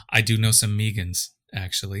I do know some Megans,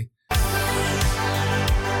 actually.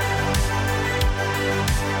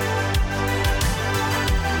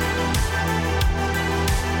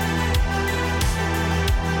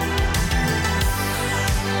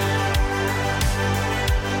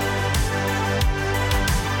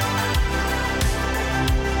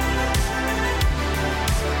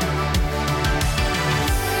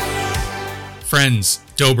 Friends,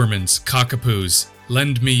 Dobermans, Cockapoos,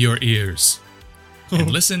 lend me your ears and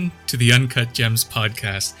listen to the Uncut Gems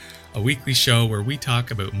podcast, a weekly show where we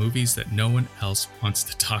talk about movies that no one else wants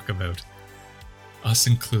to talk about. Us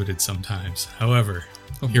included sometimes. However,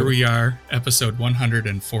 here we are, episode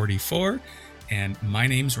 144, and my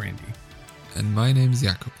name's Randy. And my name's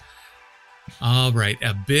Jakob. All right,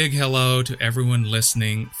 a big hello to everyone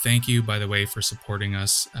listening. Thank you, by the way, for supporting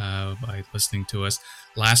us by listening to us.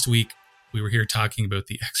 Last week, we were here talking about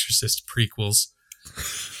the Exorcist prequels.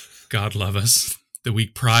 God love us. The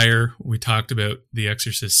week prior, we talked about the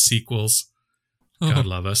Exorcist sequels. God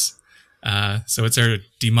love us. So it's our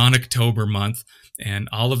Demonic-tober month, and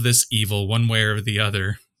all of this evil, one way or the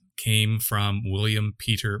other, came from William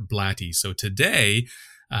Peter Blatty. So today,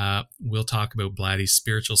 we'll talk about Blatty's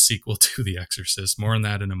spiritual sequel to The Exorcist. More on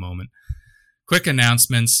that in a moment. Quick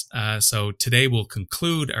announcements. So today we'll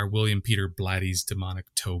conclude our William Peter Blatty's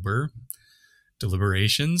Demonic-tober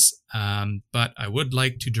deliberations, but I would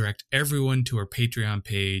like to direct everyone to our Patreon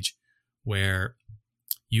page where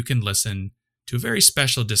you can listen to a very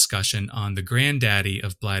special discussion on the granddaddy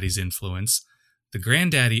of Blatty's influence, the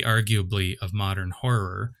granddaddy arguably of modern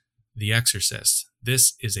horror, The Exorcist.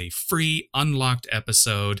 This is a free, unlocked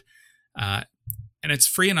episode, and it's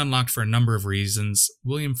free and unlocked for a number of reasons.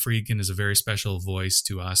 William Friedkin is a very special voice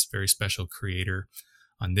to us, very special creator.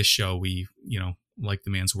 On this show, we, like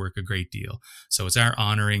the man's work a great deal. So it's our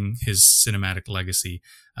honoring his cinematic legacy.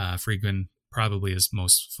 Friedkin, probably as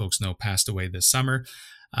most folks know, passed away this summer.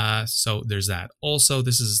 So there's that. Also,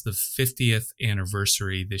 this is the 50th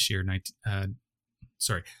anniversary this year.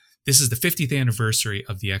 This is the 50th anniversary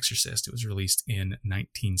of The Exorcist. It was released in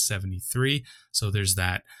 1973. So there's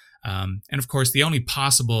that. And of course, the only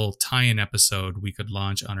possible tie-in episode we could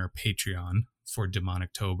launch on our Patreon for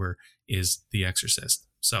Demonic-tober is The Exorcist.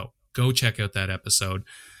 So go check out that episode,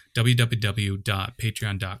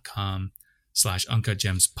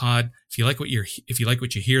 www.patreon.com/uncutgemspod. If you like what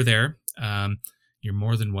you hear there, you're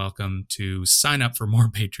more than welcome to sign up for more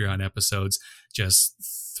Patreon episodes. Just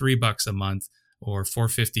 $3 a month or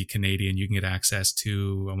 $4.50 Canadian. You can get access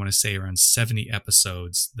to, I want to say, around 70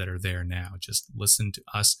 episodes that are there now. Just listen to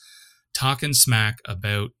us talking smack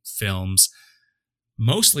about films,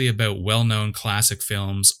 mostly about well-known classic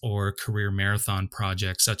films or career marathon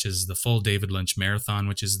projects such as the full David Lynch marathon,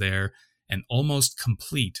 which is there, and almost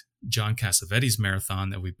complete John Cassavetes marathon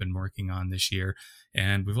that we've been working on this year.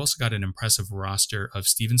 And we've also got an impressive roster of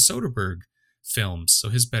Steven Soderbergh films. So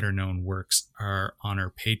his better-known works are on our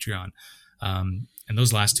Patreon. And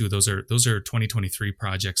those last two, those are 2023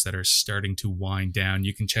 projects that are starting to wind down.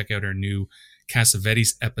 You can check out our new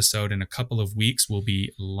Cassavetes episode in a couple of weeks. We'll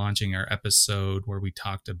be launching our episode where we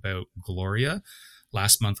talked about Gloria.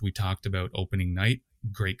 Last month, we talked about Opening Night.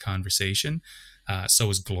 Great conversation. So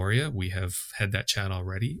is Gloria. We have had that chat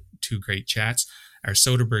already. 2 great chats. Our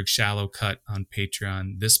Soderbergh Shallow Cut on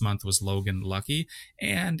Patreon this month was Logan Lucky.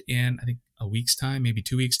 And in, I think, a week's time, maybe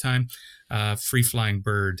 2 weeks' time, Free Flying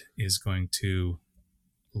Bird is going to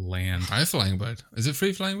land. High Flying Bird? Is it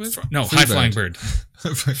Free Flying Bird? No, High Flying Bird.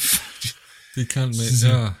 You can't make...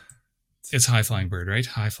 It's High Flying Bird, right?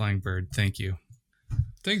 High Flying Bird. Thank you.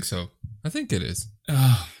 Think so. I think it is.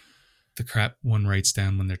 Oh, the crap one writes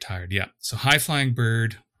down when they're tired. Yeah. So High Flying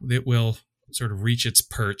Bird, it will sort of reach its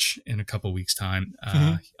perch in a couple weeks' time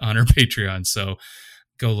on our Patreon. So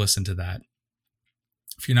go listen to that.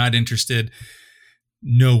 If you're not interested,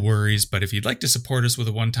 no worries. But if you'd like to support us with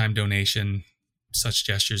a one-time donation, such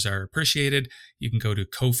gestures are appreciated. You can go to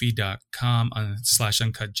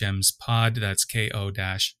ko-fi.com/uncutgemspod. That's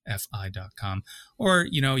ko-fi.com. Or,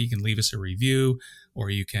 you can leave us a review,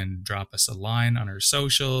 or you can drop us a line on our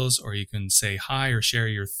socials, or you can say hi or share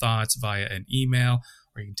your thoughts via an email,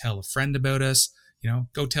 or you can tell a friend about us.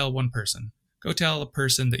 Go tell one person. Go tell a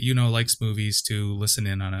person that likes movies to listen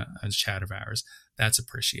in on a chat of ours. That's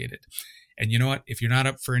appreciated. And you know what? If you're not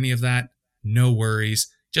up for any of that, no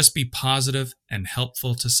worries. Just be positive and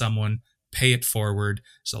helpful to someone. Pay it forward.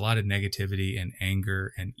 There's a lot of negativity and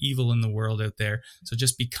anger and evil in the world out there. So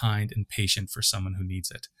just be kind and patient for someone who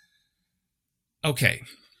needs it. Okay.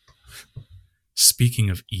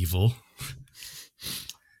 Speaking of evil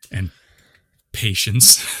and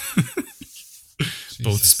patience,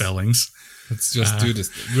 both spellings. Let's just do this.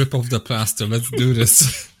 Rip off the plaster. Let's do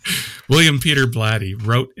this. William Peter Blatty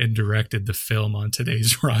wrote and directed the film on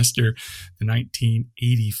today's roster, the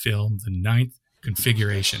 1980 film, The Ninth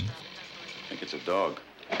Configuration. I think it's a dog.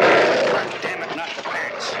 God damn it, not the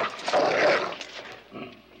pants.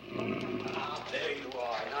 There you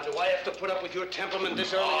are. Now, do I have to put up with your temperament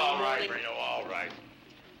this early in the morning? All right, Reno, all right.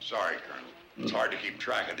 Sorry, Colonel. It's hard to keep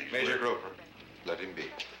track of these. Major Groper, let him be.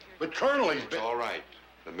 But Colonel, he's It's been... all right.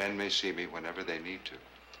 The men may see me whenever they need to.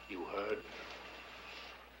 You heard?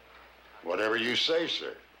 Whatever you say,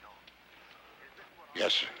 sir.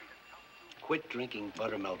 Yes, sir. Quit drinking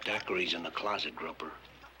buttermilk daiquiris in the closet, Groper.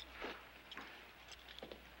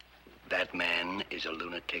 That man is a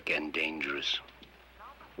lunatic and dangerous.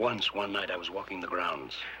 Once, one night, I was walking the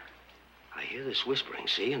grounds. I hear this whispering,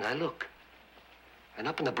 see, and I look. And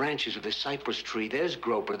up in the branches of this cypress tree, there's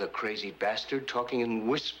Groper, the crazy bastard, talking in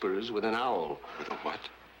whispers with an owl. With a what?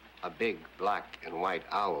 A big black and white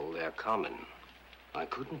owl. They're common. I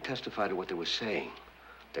couldn't testify to what they were saying.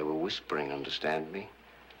 They were whispering, understand me?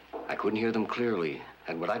 I couldn't hear them clearly.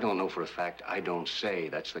 And what I don't know for a fact, I don't say.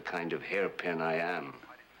 That's the kind of hairpin I am.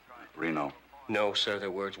 Reno. No, sir,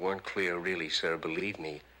 their words weren't clear, really, sir. Believe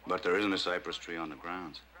me. But there isn't a cypress tree on the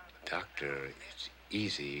grounds. Doctor, it's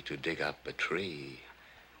easy to dig up a tree.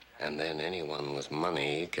 And then anyone with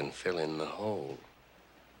money can fill in the hole.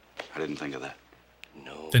 I didn't think of that.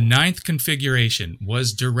 No. The Ninth Configuration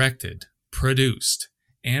was directed, produced,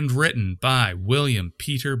 and written by William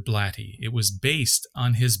Peter Blatty. It was based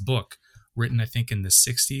on his book, written, I think, in the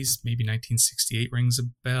 60s, maybe 1968 rings a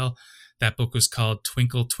bell. That book was called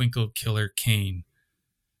Twinkle, Twinkle, Killer Kane.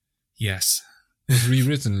 Yes. It was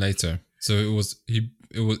rewritten later. So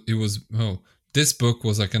this book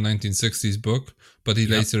was like a 1960s book, but he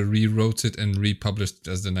later rewrote it and republished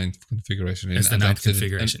it as the Ninth Configuration. As the Ninth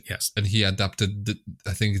Configuration, yes. And he adapted,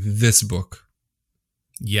 I think, this book.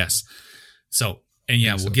 Yes. So, and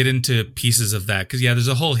yeah, we'll get into pieces of that because, there's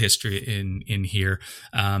a whole history in here.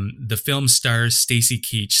 The film stars Stacy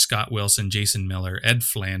Keach, Scott Wilson, Jason Miller, Ed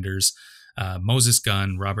Flanders, Moses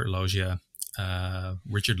Gunn, Robert Loggia,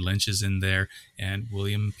 Richard Lynch is in there, and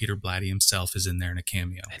William Peter Blatty himself is in there in a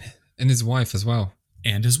cameo. And his wife as well.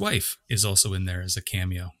 And his wife is also in there as a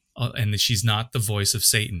cameo. And she's not the voice of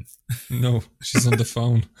Satan. No, she's on the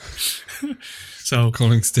phone. So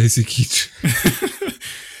calling Stacy Keach.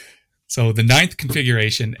 So the Ninth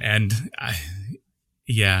Configuration, and I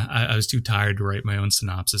was too tired to write my own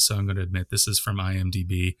synopsis, so I'm going to admit this is from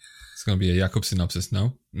IMDb. It's going to be a Jakob synopsis,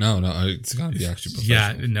 no? No, it's going to be actually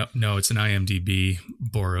professional. Yeah, no, it's an IMDb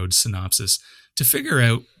borrowed synopsis. To figure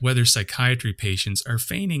out whether psychiatry patients are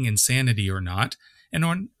feigning insanity or not, an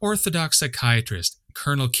unorthodox psychiatrist,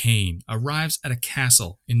 Colonel Kane, arrives at a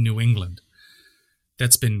castle in New England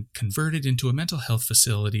that's been converted into a mental health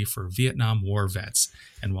facility for Vietnam War vets.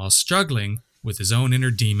 And while struggling with his own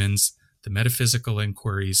inner demons, the metaphysical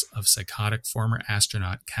inquiries of psychotic former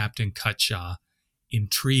astronaut Captain Cutshaw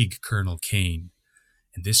intrigue Colonel Kane,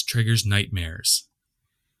 and this triggers nightmares.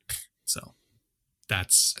 So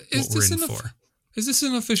that's what we're in for. Is this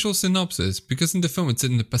an official synopsis? Because in the film it's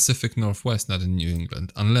in the Pacific Northwest, not in New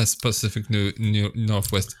England. Unless Pacific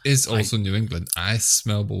Northwest is also New England. I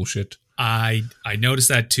smell bullshit. I noticed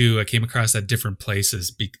that too. I came across that different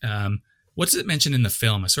places. What does it mention in the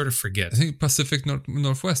film? I sort of forget. I think Pacific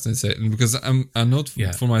Northwest, I say, because I note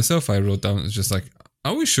for myself, I wrote down, it's just like,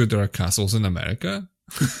 are we sure there are castles in America?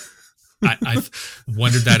 I've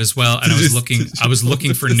wondered that as well. And I was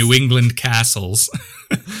looking for New England castles.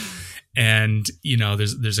 And,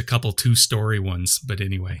 there's a couple 2-story ones, but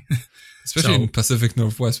anyway. Especially in Pacific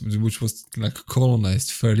Northwest, which was like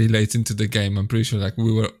colonized fairly late into the game. I'm pretty sure like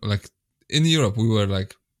we were like in Europe, we were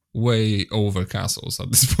like way over castles at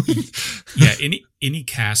this point. Yeah, any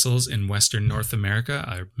castles in Western North America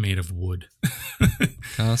are made of wood.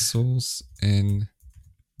 Castles in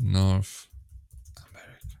North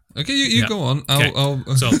America. Okay, you go on. I'll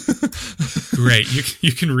So great.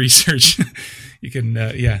 You can research. You can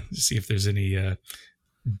see if there's any DIY.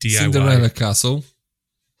 Cinderella Castle.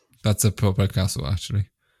 That's a proper castle, actually.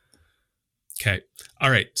 Okay.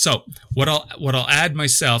 All right. So what I'll add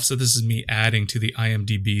myself. So this is me adding to the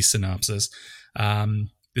IMDb synopsis.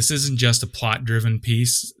 This isn't just a plot-driven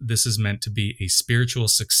piece. This is meant to be a spiritual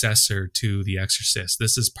successor to The Exorcist.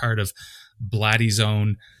 This is part of Blatty's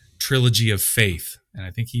own trilogy of faith. And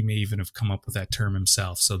I think he may even have come up with that term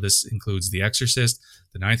himself. So this includes The Exorcist,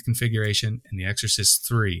 The Ninth Configuration, and The Exorcist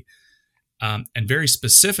 3. And very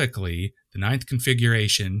specifically, The Ninth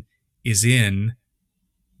Configuration is in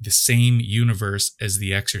the same universe as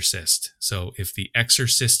The Exorcist. So if the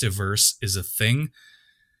Exorcistiverse is a thing,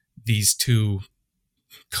 these two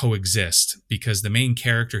coexist, because the main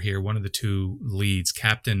character here, one of the two leads,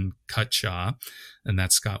 Captain Cutshaw, and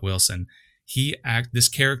that's Scott Wilson, this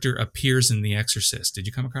character appears in The Exorcist. Did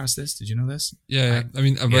you come across this? Did you know this? Yeah. I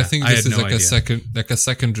mean, I think this is like idea. a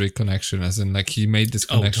secondary connection, as in like he made this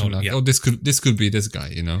connection. This could be this guy,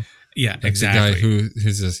 you know? Yeah, like exactly. The guy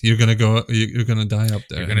who says, you're gonna die up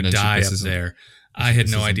there. You're gonna die up there. I had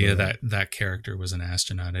no idea that character was an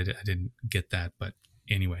astronaut. I didn't get that, but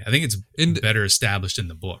anyway, I think it's better established in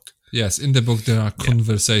the book. Yes, in the book there are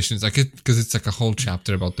conversations, because it's like a whole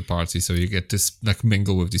chapter about the party, so you get to like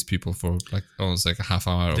mingle with these people for like almost like a half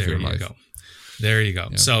hour of your life. There you go.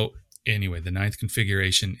 Yeah. So anyway, the ninth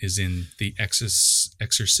configuration is in the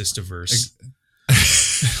Exorcistiverse.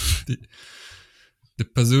 The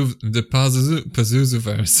Pazuzuverse.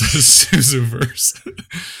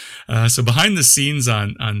 So behind the scenes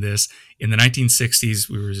on this, in the 1960s,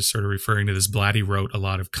 we were just sort of referring to this. Blatty wrote a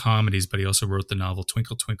lot of comedies, but he also wrote the novel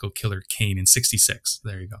Twinkle Twinkle Killer Kane in 1966.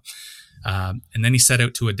 There you go. And then he set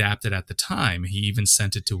out to adapt it at the time. He even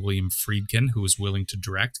sent it to William Friedkin, who was willing to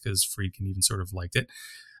direct, because Friedkin even sort of liked it.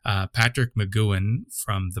 Patrick McGowan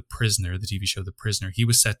from The Prisoner, the TV show The Prisoner, he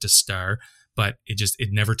was set to star, but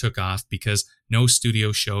it never took off because no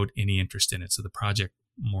studio showed any interest in it. So the project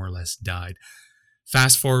more or less died.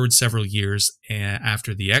 Fast forward several years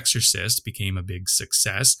after The Exorcist became a big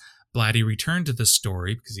success, Blatty returned to the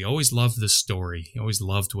story because he always loved the story. He always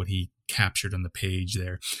loved what he captured on the page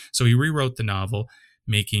there. So he rewrote the novel,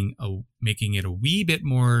 making it a wee bit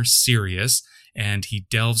more serious, and he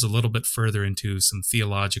delves a little bit further into some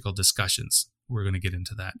theological discussions. We're going to get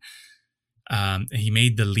into that. He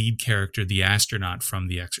made the lead character the astronaut from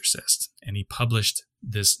The Exorcist, and he published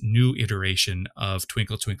this new iteration of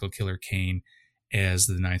Twinkle Twinkle Killer Kane as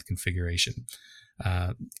the ninth configuration.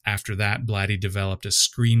 After that, Blatty developed a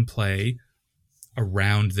screenplay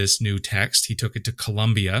around this new text. He took it to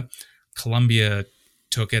Columbia. Columbia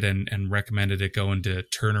took it and recommended it go into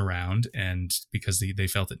turnaround, and because they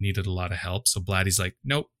felt it needed a lot of help. So Blatty's like,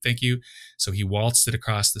 nope, thank you. So he waltzed it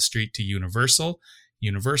across the street to Universal.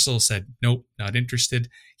 Universal said, nope, not interested.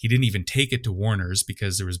 He didn't even take it to Warner's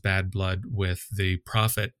because there was bad blood with the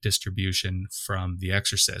profit distribution from The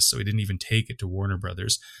Exorcist. So he didn't even take it to Warner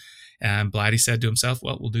Brothers. And Blatty said to himself,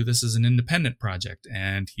 well, we'll do this as an independent project.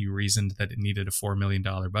 And he reasoned that it needed a $4 million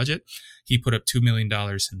budget. He put up $2 million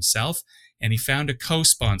himself, and he found a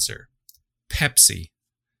co-sponsor, Pepsi.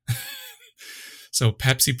 So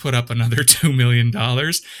Pepsi put up another $2 million,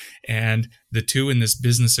 and the two in this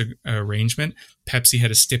business arrangement, Pepsi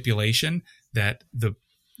had a stipulation that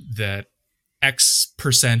that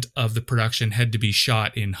X% of the production had to be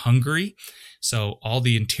shot in Hungary. So all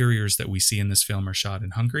the interiors that we see in this film are shot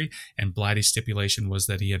in Hungary, and Blatty's stipulation was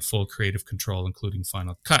that he had full creative control, including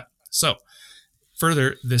final cut. So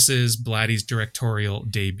further, this is Blatty's directorial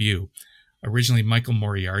debut. Originally, Michael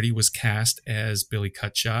Moriarty was cast as Billy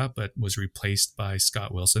Cutshaw, but was replaced by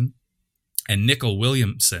Scott Wilson. And Nicol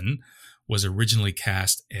Williamson was originally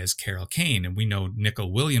cast as Carol Kane. And we know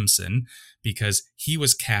Nicol Williamson because he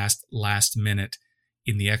was cast last minute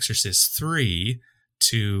in The Exorcist 3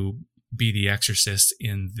 to be the Exorcist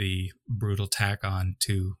in the brutal tack on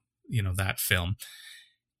to, that film.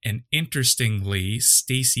 And interestingly,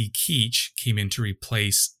 Stacy Keach came in to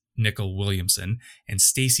replace Nicol Williamson, and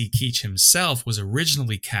Stacy Keach himself was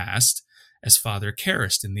originally cast as Father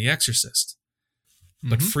Karras in The Exorcist.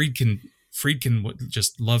 But Friedkin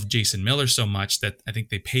just loved Jason Miller so much that I think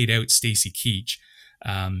they paid out Stacy Keach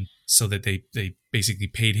so that they basically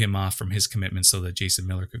paid him off from his commitment so that Jason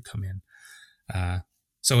Miller could come in.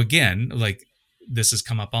 So again, like this has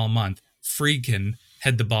come up all month, Friedkin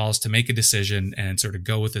had the balls to make a decision and sort of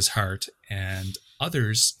go with his heart, and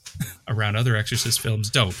others around other Exorcist films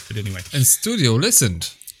don't. But anyway. And studio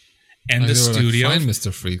listened. And the studio. Fine,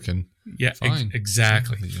 Mr. Friedkin. Yeah,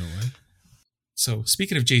 exactly. So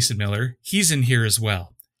speaking of Jason Miller, he's in here as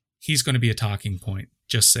well. He's going to be a talking point,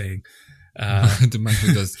 just saying. The man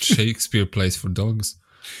who does Shakespeare plays for dogs.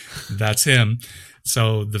 That's him.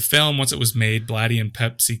 So the film, once it was made, Blatty and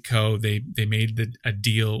PepsiCo, they made a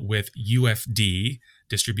deal with UFD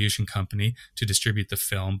distribution company to distribute the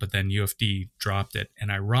film, but then UFD dropped it.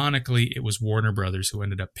 And ironically, it was Warner Brothers who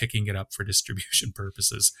ended up picking it up for distribution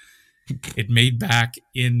purposes. It made back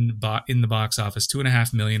in the box office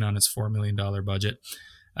 $2.5 million on its $4 million budget.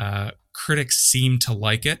 Critics seemed to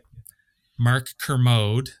like it. Mark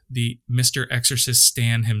Kermode, the Mr. Exorcist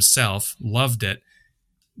stan himself, loved it.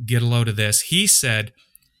 Get a load of this. He said,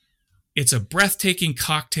 it's a breathtaking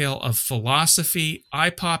cocktail of philosophy,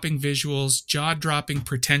 eye-popping visuals, jaw-dropping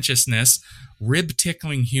pretentiousness,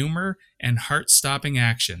 rib-tickling humor, and heart-stopping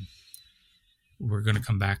action. We're going to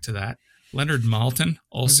come back to that. Leonard Maltin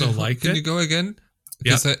also liked Can it. you go again?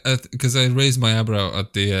 Because I raised my eyebrow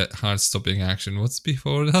at the heart-stopping action. What's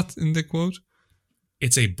before that in the quote?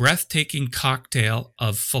 It's a breathtaking cocktail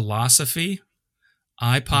of philosophy,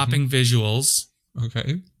 eye-popping visuals,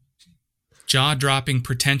 Okay. jaw-dropping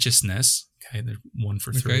pretentiousness. Okay, they're 1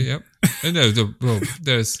 for 3. Okay, yep. I know,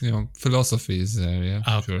 there's, philosophies there, yeah.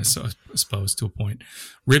 Okay, so I suppose to a point.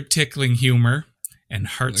 Rib-tickling humor and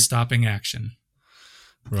heart-stopping action.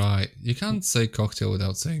 Right. You can't say cocktail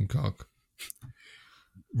without saying cock.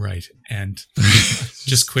 Right. And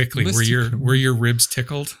just quickly, Mystic. were your ribs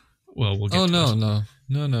tickled? Well, we'll get to it.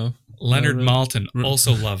 No. Leonard My Maltin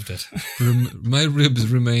also loved it. My ribs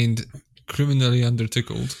remained criminally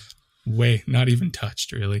under-tickled. Not even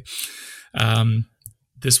touched, really.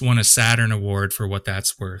 This won a Saturn Award for what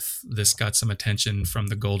that's worth. This got some attention from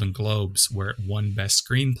the Golden Globes, where it won Best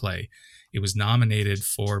Screenplay. It was nominated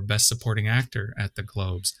for Best Supporting Actor at the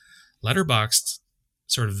Globes. Letterboxd,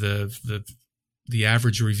 sort of the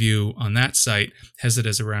average review on that site, has it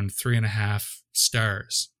as around 3.5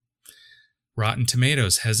 stars. Rotten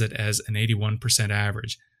Tomatoes has it as an 81%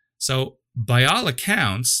 average. So, by all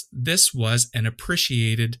accounts, this was an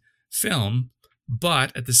appreciated film,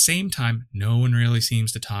 but at the same time, no one really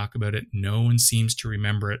seems to talk about it. No one seems to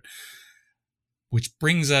remember it. Which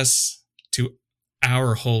brings us to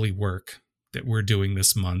our holy work that we're doing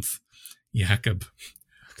this month. Jakob,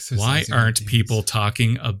 why aren't people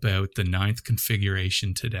talking about the 9th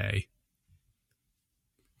configuration today?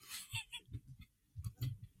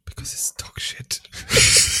 Because it's dog shit.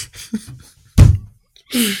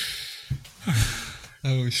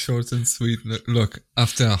 Oh, short and sweet. Look,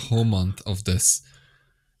 after a whole month of this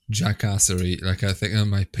jackassery, I think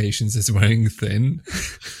my patience is wearing thin.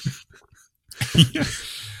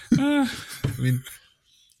 I mean,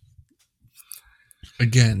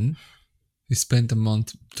 again, we spent a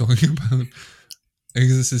month talking about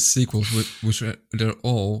Exorcist sequels, which they're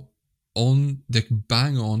all on,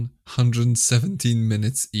 bang on 117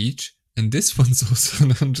 minutes each. And this one's also a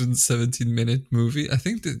 117-minute movie. I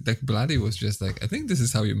think that Blatty was just I think this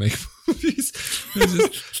is how you make movies. You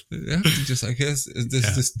have to just, I guess,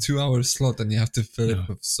 there's this 2-hour slot and you have to fill it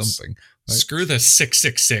with something. Right? Screw the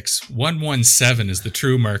 666. 117 is the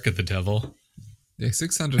true mark of the devil. Yeah,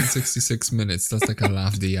 666 minutes. That's like a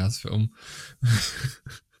Laugh Diaz film.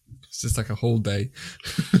 It's just like a whole day.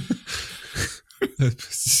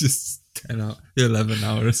 It's just 11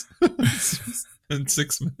 hours. And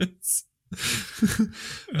 6 minutes.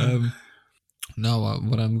 Now,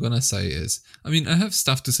 what I'm gonna say is, I mean, I have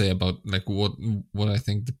stuff to say about what I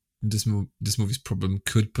think this movie's problem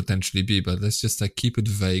could potentially be, but let's just keep it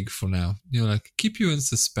vague for now. Keep you in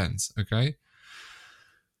suspense, okay?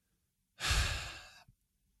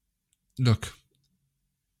 Look,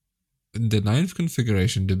 the 9th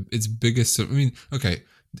configuration, its biggest. I mean, okay.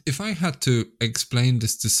 If I had to explain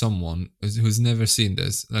this to someone who's never seen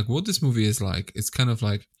this, what this movie is like, it's kind of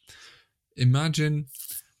imagine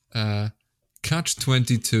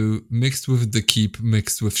Catch-22 mixed with The Keep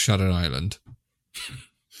mixed with Shutter Island.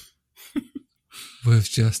 With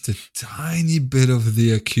just a tiny bit of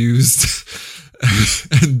The Accused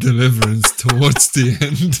and Deliverance towards the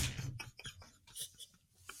end.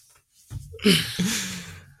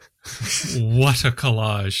 What a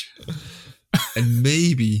collage. And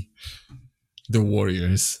maybe the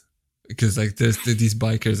Warriors, because there's these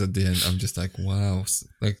bikers at the end. I'm just wow,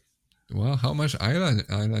 wow, how much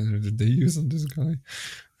eyeliner did they use on this guy?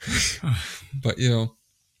 But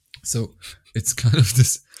so it's kind of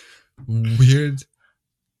this weird.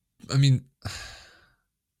 I mean,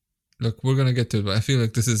 look, we're gonna get to it, but I feel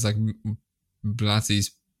like this is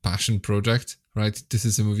Blatty's passion project, right? This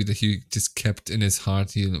is a movie that he just kept in his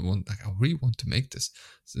heart. I really want to make this.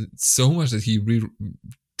 So much that he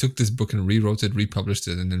took this book and rewrote it, republished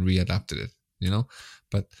it, and then readapted it,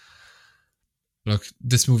 But look,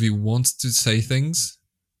 this movie wants to say things,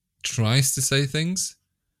 tries to say things,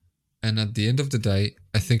 and at the end of the day,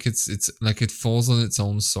 I think it's it falls on its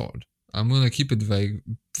own sword. I'm gonna keep it vague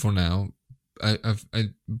for now.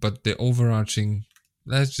 But the overarching,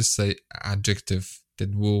 let's just say, adjective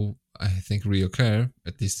that will, I think, reoccur,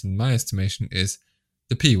 at least in my estimation, is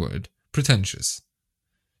the P word, pretentious.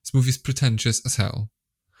 This movie's pretentious as hell.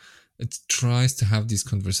 It tries to have these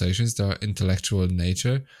conversations that are intellectual in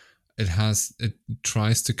nature. It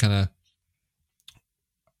tries to kind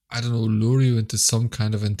of, lure you into some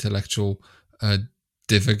kind of intellectual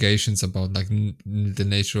divagations about the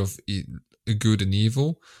nature of good and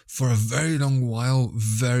evil for a very long while,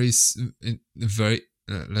 very,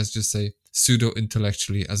 let's just say,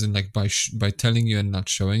 pseudo-intellectually, as in by telling you and not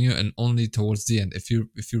showing you, and only towards the end. If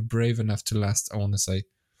you're brave enough to last, I want to say,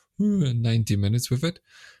 90 minutes with it.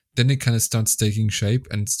 Then it kind of starts taking shape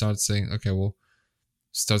and starts saying, okay, well,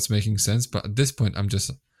 starts making sense. But at this point, I'm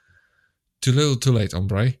just too little, too late,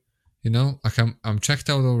 hombre. You know, like I'm checked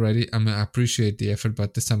out already. I appreciate the effort,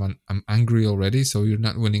 but this time I'm angry already. So you're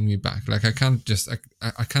not winning me back. Like I can't just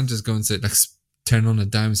go and say like turn on a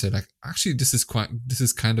dime and say like actually this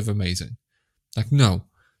is kind of amazing. Like no,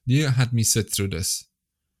 you had me sit through this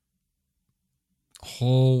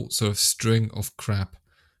whole sort of string of crap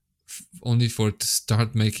only for it to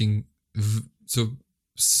start making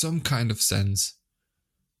some kind of sense.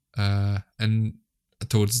 And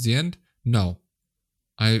towards the end, no,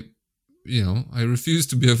 I refuse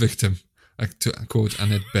to be a victim. Like to quote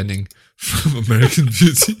Annette Bening from American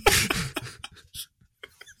Beauty.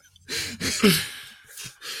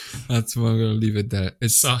 That's why I'm going to leave it there.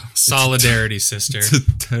 It's solidarity, sister. It's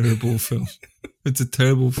a terrible film. It's a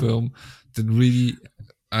terrible film that really,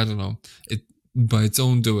 I don't know, it by its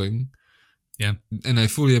own doing. Yeah. And I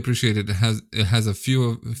fully appreciate it. It has a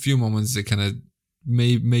few moments that kind of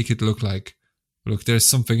make it look like, look, there's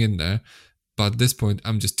something in there. But at this point,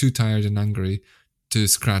 I'm just too tired and angry to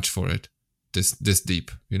scratch for it this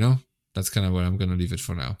deep, you know? That's kind of where I'm going to leave it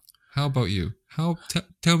for now. How about you?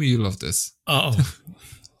 Tell me you love this. Oh.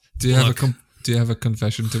 Do you have a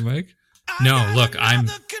confession to make? No, look,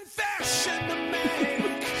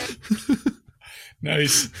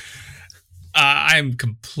 Nice. I'm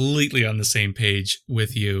completely on the same page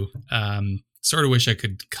with you. Sort of wish I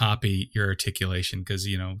could copy your articulation because,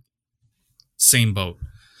 you know, same boat.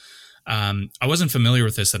 I wasn't familiar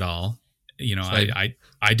with this at all. You know,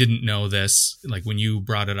 I didn't know this. Like when you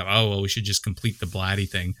brought it up, oh, well, we should just complete the Blatty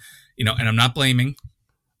thing. You know, and I'm not blaming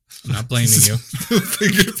you.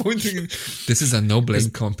 Finger pointing. This is a no blame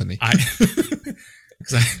company.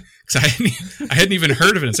 Because I hadn't even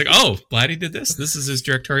heard of it. It's like, oh, Blatty did this. This is his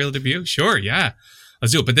directorial debut. Sure, yeah,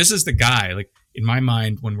 let's do it. But this is the guy. Like in my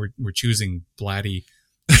mind, when we're choosing Blatty,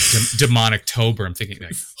 Demonic-tober, I'm thinking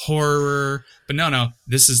like horror. But no,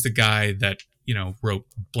 this is the guy that, you know, wrote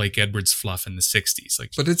Blake Edwards fluff in the 60s.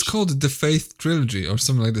 Like, but it's called the Faith Trilogy or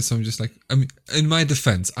something like this. So I'm just like, I mean, in my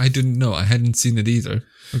defense, I didn't know. I hadn't seen it either.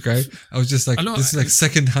 Okay, I was just like, this is like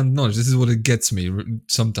secondhand knowledge. This is what it gets me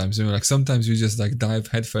sometimes. You know, like sometimes you just like dive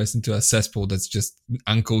headfirst into a cesspool that's just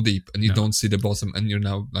ankle deep, and you don't see the bottom, and you're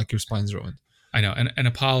now like your spine's ruined. I know, and an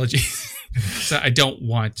apology. So I don't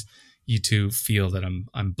want you to feel that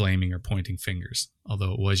I'm blaming or pointing fingers,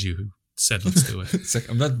 although it was you who said let's do it. It's like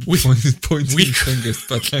I'm not pointing fingers,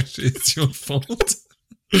 but actually it's your fault.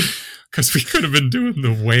 Because we could have been doing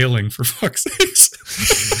the wailing for fuck's sakes.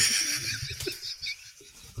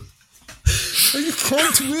 You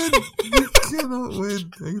can't win. You cannot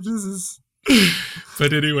win. Like, this is.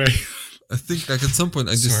 But anyway, I think like at some point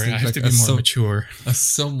I have like to be more mature. As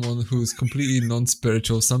someone who's completely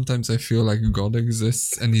non-spiritual, sometimes I feel like God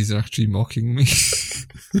exists and he's actually mocking me.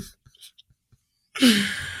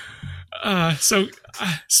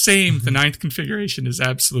 Same. The ninth configuration is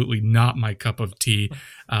absolutely not my cup of tea.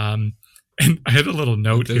 And I had a little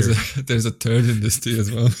note here. There's a turd in this tea as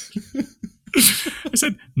well. I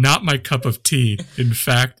said, not my cup of tea. In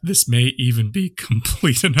fact, this may even be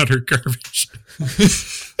complete and utter garbage.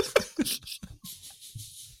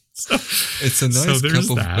 It's a nice cup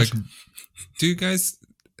of like. Do you guys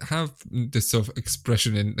have this sort of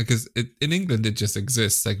expression in, because in England it just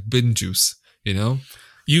exists, like bin juice, you know?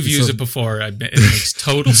 You've used it before. It makes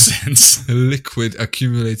total sense. Liquid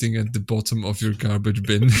accumulating at the bottom of your garbage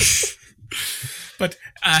bin. But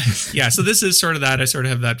yeah, so this is sort of that. I sort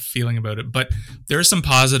of have that feeling about it. But there are some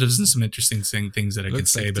positives and some interesting things that I can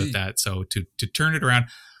say about that. So to turn it around,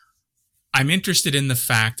 I'm interested in the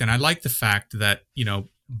fact, and I like the fact that, you know,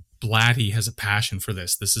 Blatty has a passion for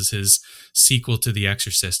this. This is his sequel to The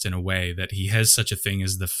Exorcist in a way, that he has such a thing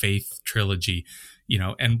as the Faith Trilogy, you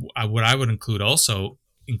know, and what I would include also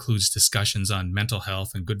includes discussions on mental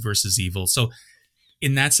health and good versus evil. So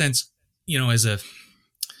in that sense, you know, as a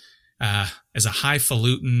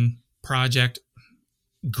highfalutin project,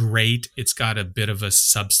 great. It's got a bit of a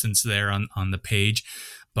substance there on the page,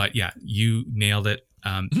 but yeah, you nailed it.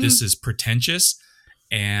 This is pretentious,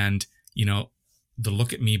 and, you know, the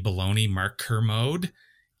look at me baloney, Mark Kermode,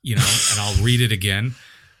 you know, and I'll read it again.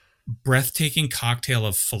 Breathtaking cocktail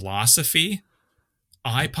of philosophy,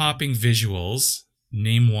 eye-popping visuals.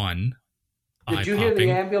 Name one. Did you hear the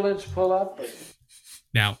ambulance pull up?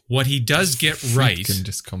 Now, what he does get right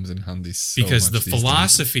just comes in handy so because much the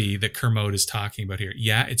philosophy that Kermode is talking about here,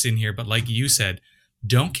 yeah, it's in here, but like you said,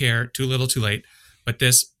 don't care, too little, too late. But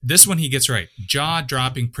this one he gets right.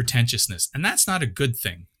 Jaw-dropping pretentiousness, and that's not a good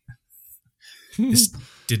thing. This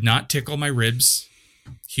did not tickle my ribs,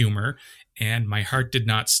 humor, and my heart did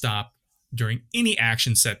not stop during any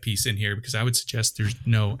action set piece in here, because I would suggest there's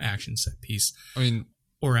no action set piece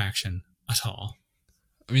or action at all.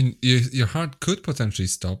 I mean, your heart could potentially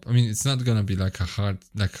stop. I mean, it's not gonna be like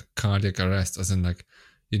cardiac arrest, as in like,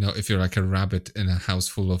 you know, if you're like a rabbit in a house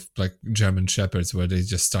full of like German shepherds where they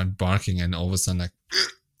just start barking and all of a sudden like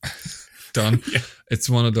done. Yeah. It's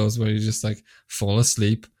one of those where you just like fall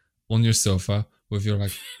asleep on your sofa with your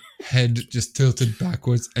like head just tilted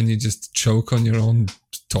backwards and you just choke on your own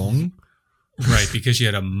tongue. Right, because you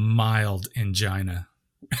had a mild angina.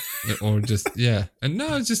 Or just, yeah. And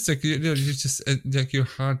no, it's just like, you just, like your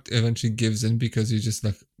heart eventually gives in because you just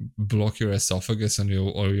like block your esophagus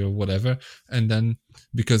or your whatever. And then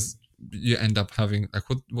because you end up having like,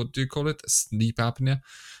 what do you call it? Sleep apnea?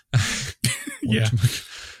 Yeah.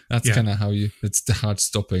 That's kind of how it's the heart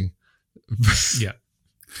stopping. Yeah.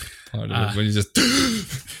 Part of it, when you just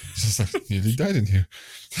like, nearly died in here.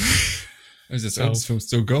 This film's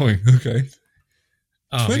still going. Okay.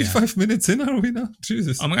 25 minutes in, are we now?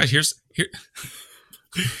 Jesus. Oh my gosh,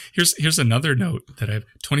 here's another note that I have.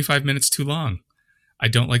 25 minutes too long. I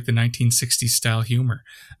don't like the 1960s style humor.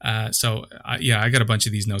 I got a bunch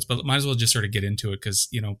of these notes, but might as well just sort of get into it because,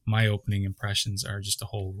 you know, my opening impressions are just a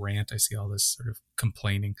whole rant. I see all this sort of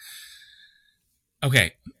complaining.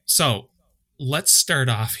 Okay, so let's start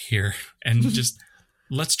off here and just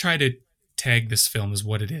let's try to tag this film as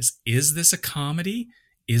what it is. Is this a comedy?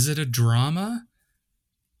 Is it a drama?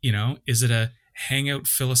 You know, is it a hangout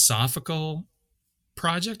philosophical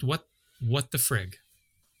project? What the frig?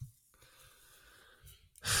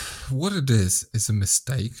 What it is a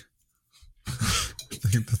mistake. I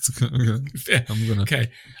think that's gonna. I'm gonna. Okay.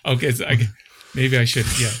 So maybe I should.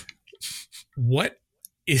 Yeah. What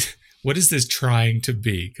is this trying to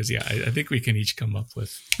be? Because I think we can each come up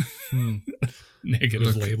with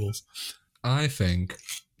negative labels. I think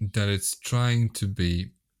that it's trying to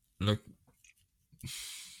be. Look,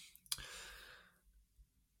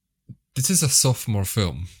 this is a sophomore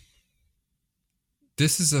film.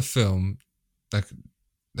 This is a film like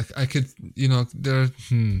I could, you know, there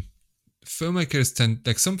filmmakers tend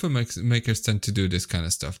to do this kind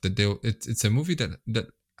of stuff. That it's a movie that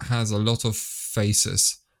has a lot of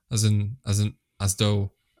faces, as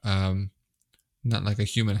though not like a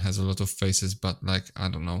human has a lot of faces, but like, I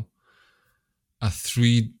don't know, a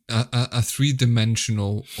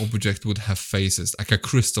three-dimensional object would have faces, like a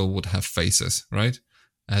crystal would have faces, right?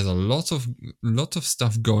 It has a lot of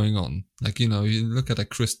stuff going on. Like, you know, you look at a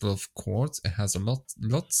crystal of quartz, it has lots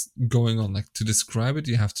going on. Like, to describe it,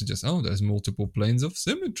 you have to just, there's multiple planes of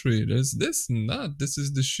symmetry. There's this and that. This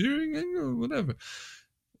is the shearing angle, whatever.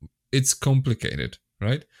 It's complicated,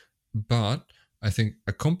 right? But I think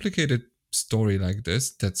a complicated story like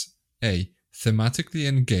this, that's thematically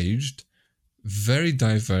engaged, very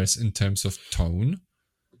diverse in terms of tone,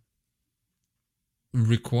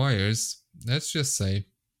 requires, let's just say,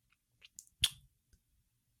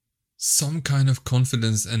 some kind of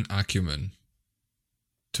confidence and acumen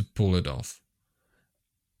to pull it off.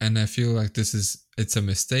 And I feel like it's a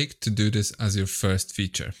mistake to do this as your first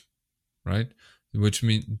feature, right? Which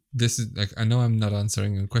means this is like, I know I'm not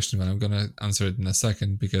answering a question, but I'm going to answer it in a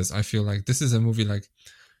second, because I feel like this is a movie like,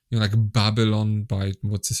 you know, like Babylon by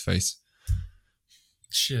what's his face?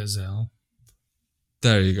 Chazelle.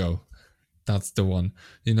 There you go. That's the one.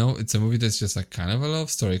 You know, it's a movie that's just like kind of a love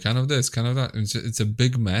story, kind of this, kind of that. It's a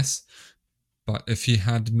big mess. But if he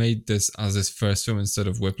had made this as his first film instead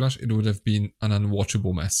of Whiplash, it would have been an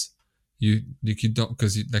unwatchable mess. You don't,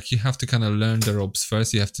 because you have to kind of learn the ropes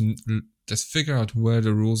first. You have to just figure out where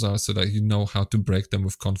the rules are so that you know how to break them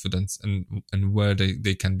with confidence, and where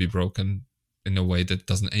they can be broken in a way that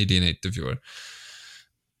doesn't alienate the viewer.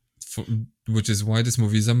 Which is why this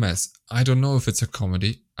movie is a mess. I don't know if it's a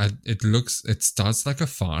comedy. It starts like a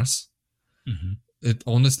farce. Mm-hmm. It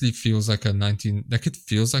honestly feels like it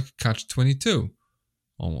feels like Catch-22,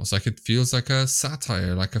 almost like it feels like a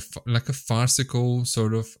satire, like a farcical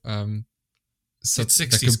sort of. It's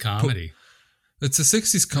 60s comedy. It's a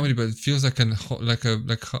 60s comedy, but it feels like a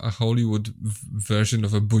Hollywood version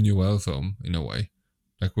of a Buñuel film in a way,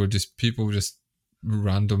 like where just people just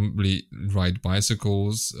randomly ride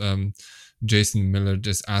bicycles. Jason Miller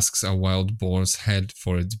just asks a wild boar's head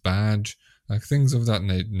for its badge, like things of that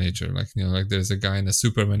nature. Like, you know, like there's a guy in a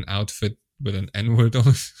Superman outfit with an N-word on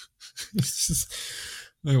it. It's just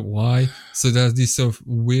like, why? So there's these sort of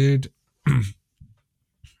weird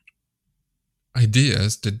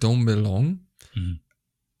ideas that don't belong. Mm-hmm.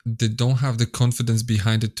 They don't have the confidence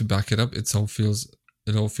behind it to back it up. It all feels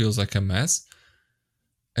like a mess.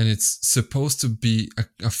 and it's supposed to be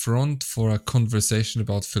a front for a conversation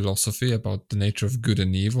about philosophy, about the nature of good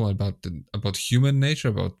and evil, about human nature,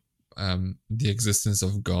 about the existence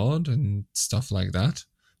of God and stuff like that,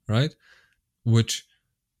 right? Which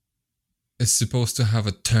is supposed to have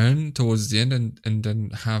a turn towards the end and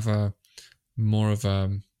then have a more of a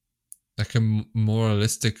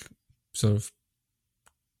moralistic sort of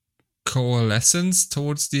coalescence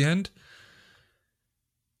towards the end.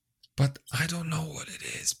 But I don't know what it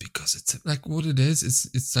is, because it's like what it is.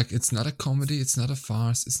 It's like, it's not a comedy, it's not a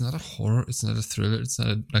farce, it's not a horror, it's not a thriller, it's not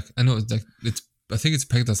a, like, I know it's like, it's, I think it's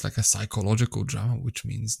pegged as like a psychological drama, which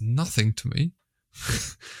means nothing to me.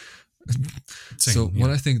 What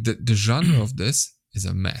I think that the genre of this is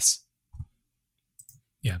a mess.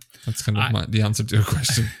 Yeah, that's kind of the answer to your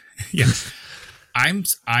question. Yeah,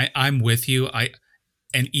 I'm with you.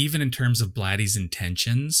 And even in terms of Blatty's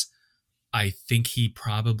intentions, I think he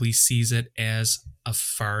probably sees it as a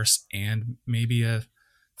farce and maybe a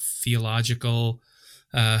theological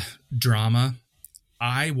drama.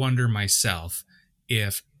 I wonder myself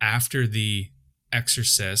if after The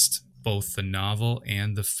Exorcist, both the novel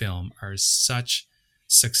and the film are such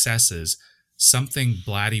successes, something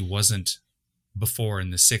Blatty wasn't before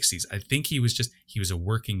in the 60s. I think he was a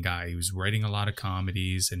working guy. He was writing a lot of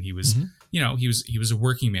comedies, and he was, he was a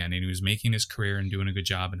working man, and he was making his career and doing a good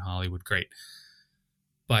job in Hollywood. Great.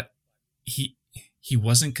 But he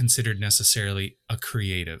wasn't considered necessarily a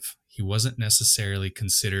creative. He wasn't necessarily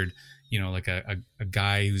considered, like a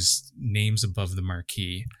guy whose name's above the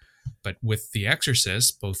marquee. But with The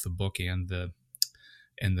Exorcist, both the book and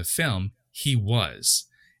the film, he was.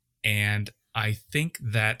 And I think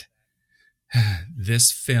that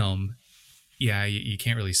this film, you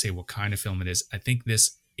can't really say what kind of film it is. I think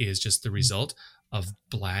this is just the result of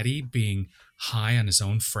Blatty being high on his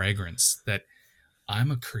own fragrance, that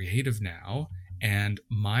I'm a creative now, and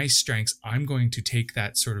my strengths, I'm going to take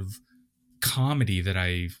that sort of comedy that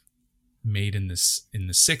I made in the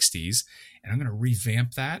 60s, and I'm going to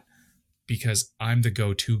revamp that, because I'm the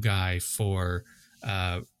go-to guy for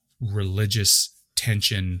religious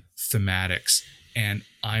tension thematics, and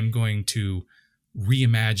I'm going to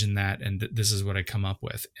reimagine that, and this is what I come up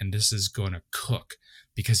with, and this is going to cook,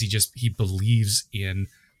 because he believes in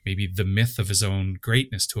maybe the myth of his own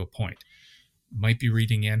greatness to a point. Might be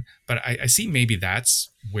reading in, but I see maybe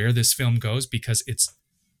that's where this film goes, because it's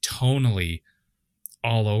tonally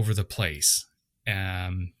all over the place.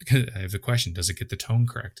 Because I have the question, does it get the tone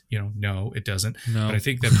correct? No, it doesn't. No. But I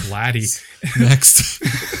think that Blatty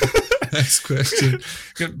next question.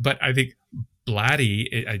 But I think Blatty,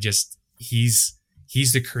 he's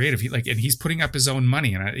the creative. And he's putting up his own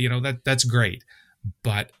money, and that's great.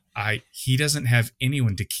 But he doesn't have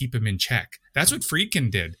anyone to keep him in check. That's what Friedkin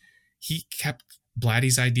did. He kept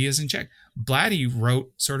Blatty's ideas in check. Blatty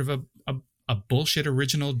wrote sort of a bullshit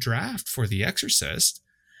original draft for The Exorcist,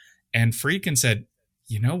 and Friedkin said,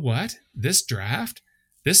 you know what? This draft,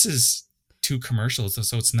 this is too commercial,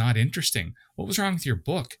 so it's not interesting. What was wrong with your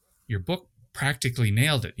book? Your book practically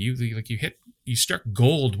nailed it. You struck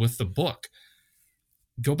gold with the book.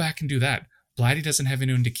 Go back and do that. Blatty doesn't have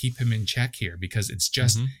anyone to keep him in check here, because it's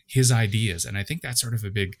just his ideas, and I think that's sort of a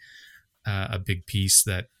big piece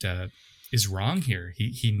that is wrong here.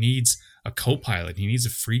 He needs a co-pilot. He needs a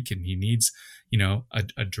Friedkin. He needs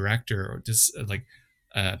a director, or just like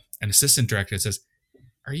an assistant director that says,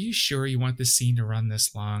 are you sure you want this scene to run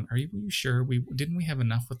this long? Are you sure didn't we have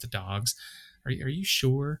enough with the dogs? Are you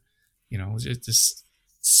sure? Just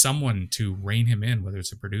someone to rein him in, whether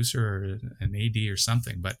it's a producer or an AD or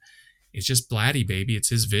something. But it's just Blatty, baby. It's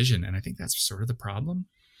his vision, and I think that's sort of the problem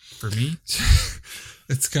for me.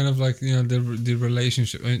 It's kind of like the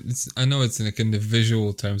relationship. I know it's like in the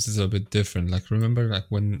visual terms, it's a bit different. Like, remember, like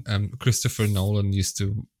when Christopher Nolan used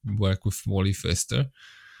to work with Wally Pfister.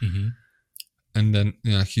 Mm-hmm. And then,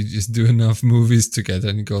 he just do enough movies together,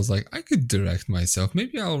 and he goes like, I could direct myself.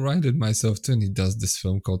 Maybe I'll write it myself too. And he does this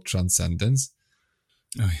film called Transcendence.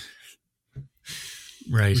 Oh, yeah.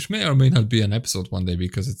 Right. Which may or may not be an episode one day,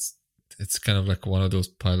 because it's kind of like one of those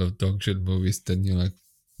pile of dog shit movies. Then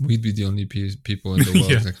we'd be the only people in the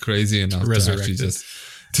world that are crazy enough to actually just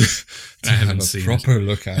to have a proper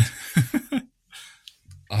look at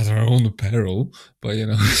our own apparel. But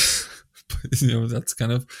that's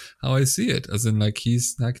kind of how I see it, as in like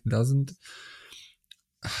he's like doesn't.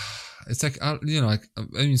 It's like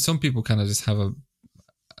some people kind of just have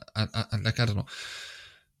I don't know.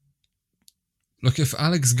 Look, if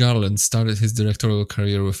Alex Garland started his directorial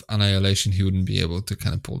career with Annihilation, he wouldn't be able to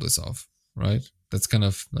kind of pull this off, right? That's kind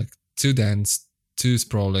of like too dense, too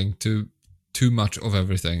sprawling, too much of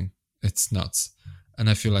everything. It's nuts. And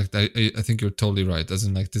I feel like I think you're totally right. As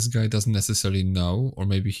in, like, this guy doesn't necessarily know, or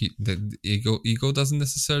maybe the ego doesn't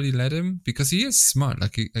necessarily let him, because he is smart.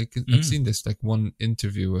 Like, I've seen this, like, one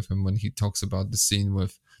interview with him when he talks about the scene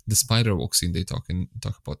with the spider walk scene they talk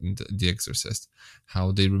about in the Exorcist,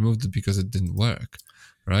 how they removed it because it didn't work,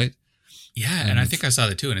 right? Yeah, and I think I saw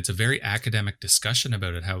that too. And it's a very academic discussion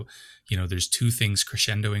about it, how, there's two things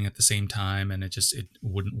crescendoing at the same time, and it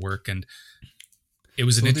wouldn't work. And it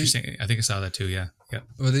was interesting. I think I saw that too. Yeah.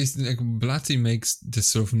 Well, Blatty makes this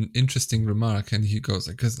sort of an interesting remark, and he goes,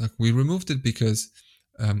 because we removed it because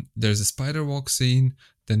there's a spider walk scene.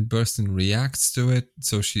 Then Burstyn reacts to it,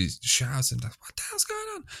 so she shouts and like, "What the hell's going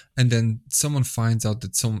on?" And then someone finds out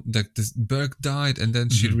that this Burke died, and then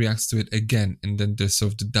she reacts to it again, and then there's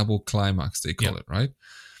sort of the double climax they call it, right?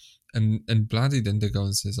 And Blatty then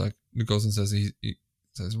goes and says he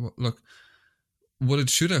says, well, look, what it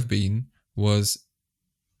should have been was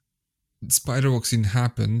spider walk scene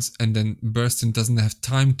happens, and then Burstyn doesn't have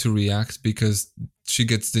time to react because she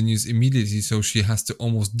gets the news immediately, so she has to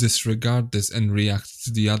almost disregard this and react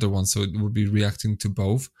to the other one, so it would be reacting to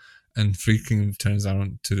both. And Friedkin turns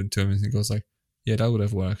around to him and he goes like, yeah, that would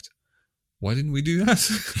have worked. Why didn't we do that?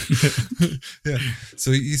 Yeah. So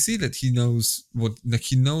you see that he knows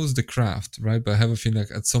he knows the craft, right? But I have a feeling like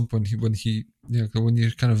at some point when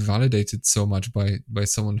you're kind of validated so much by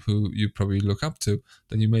someone who you probably look up to,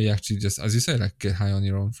 then you may actually just, as you say, like, get high on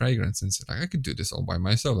your own fragrance and say, like, I could do this all by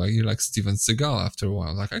myself. Like, you're like Steven Seagal after a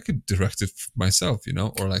while. Like, I could direct it myself,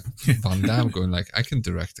 or like Van Damme going like, I can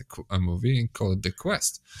direct a movie and call it The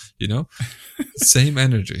Quest, Same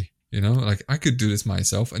energy. Like, I could do this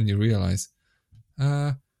myself, and you realize,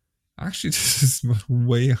 actually, this is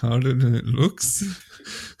way harder than it looks.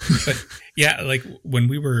 But yeah, like when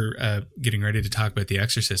we were getting ready to talk about The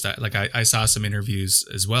Exorcist, I saw some interviews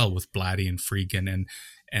as well with Blatty and Friedkin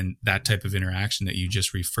and that type of interaction that you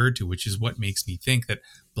just referred to, which is what makes me think that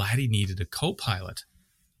Blatty needed a co-pilot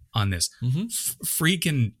on this.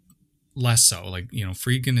 Friedkin less so. Like,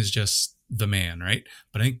 Friedkin is just the man, right?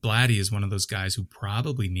 But I think Blatty is one of those guys who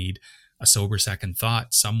probably need a sober second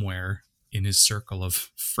thought somewhere in his circle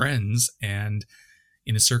of friends, and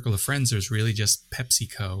in his circle of friends there's really just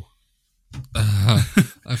PepsiCo. I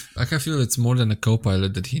feel it's more than a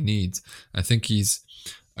co-pilot that he needs. I think he's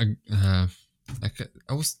I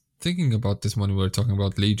was thinking about this when we were talking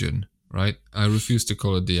about Legion, right? I refuse to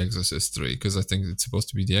call it The Exorcist 3 because I think it's supposed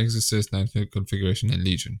to be The Exorcist, Ninth Configuration, and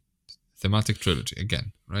Legion. Thematic trilogy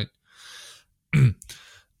again, right?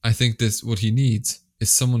 I think what he needs is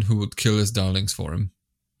someone who would kill his darlings for him,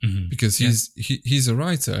 because he's a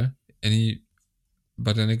writer,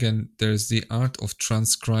 but then again, there's the art of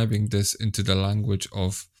transcribing this into the language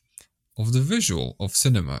of the visual of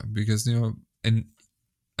cinema, because and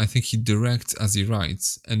I think he directs as he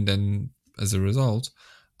writes, and then as a result,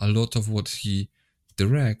 a lot of what he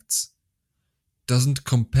directs doesn't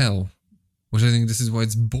compel, which I think this is why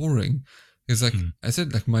it's boring. It's like I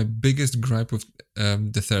said, like, my biggest gripe with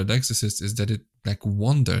The Third Exorcist is that it like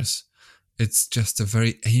wanders. It's just a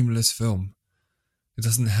very aimless film. It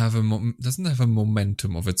doesn't have a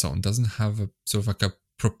momentum of its own. Doesn't have a sort of like a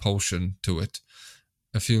propulsion to it.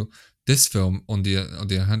 I feel this film, on the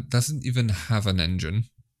other hand, doesn't even have an engine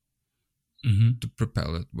to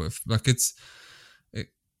propel it with. Like, it's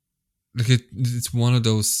one of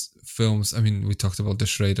those films. I mean, we talked about the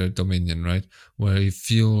Schrader Dominion, right? Where you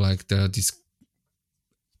feel like there are these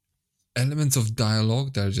elements of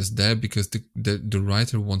dialogue that are just there because the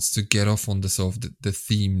writer wants to get off on the sort of the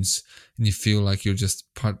themes, and you feel like you're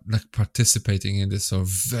just participating in this sort of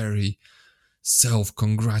very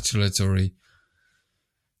self-congratulatory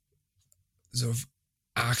sort of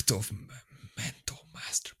act of mental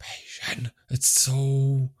masturbation. It's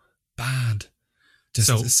so bad.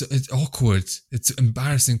 It's awkward. It's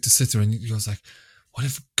embarrassing to sit there, and you goes like, what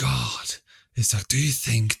if God is like, do you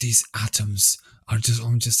think these atoms are just,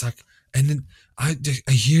 I'm just like, and then I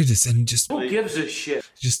hear this and just, who gives a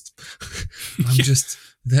shit? Just, I'm just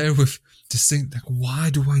there with this thing, like, why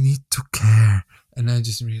do I need to care? And I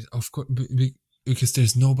just read, of course, because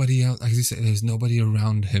there's nobody else, like you said, there's nobody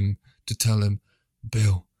around him to tell him,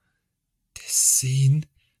 Bill, this scene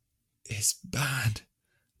is bad.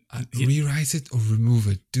 Rewrite it or remove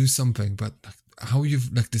it. Do something. But like, how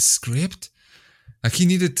you've, like, the script, like, he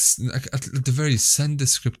needed, like, at the very, send the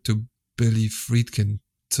script to Billy Friedkin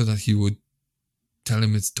so that he would tell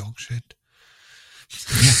him it's dog shit.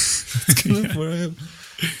 It's kind of for him.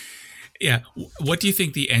 Yeah. What do you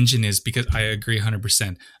think the engine is? Because I agree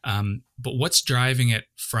 100%. But what's driving it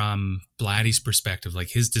from Blatty's perspective,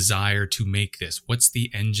 like his desire to make this? What's the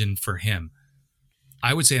engine for him?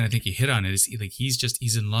 I would say, and I think you hit on it, is like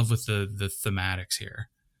he's in love with the thematics here.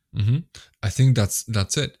 Mm-hmm. I think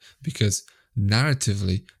that's it, because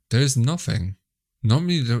narratively there's nothing.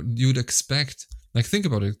 Normally you'd expect, like, think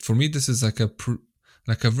about it. For me, this is like a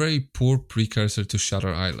very poor precursor to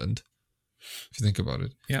Shutter Island, if you think about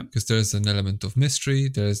it. Yeah. Because there's an element of mystery.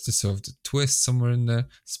 There's this sort of the twist somewhere in there.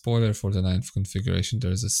 Spoiler for the 9th configuration.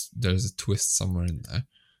 There's a twist somewhere in there.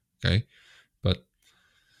 Okay, but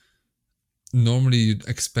normally you'd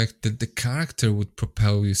expect that the character would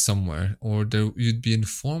propel you somewhere, or you'd be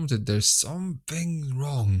informed that there's something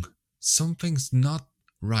wrong, something's not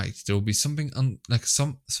right. There will be something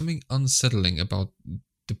something unsettling about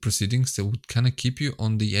the proceedings that would kind of keep you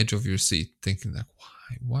on the edge of your seat, thinking like,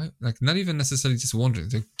 why, like, not even necessarily just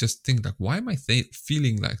wondering, just think like, why am I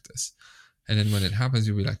feeling like this? And then when it happens,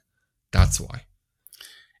 you'll be like, that's why.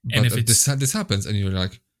 And But if this happens, and you're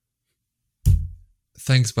like,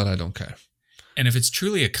 thanks, but I don't care. And if it's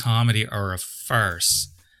truly a comedy or a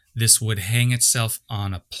farce, this would hang itself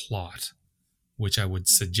on a plot, which I would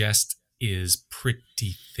suggest is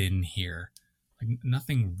pretty thin here. Like,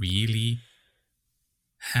 nothing really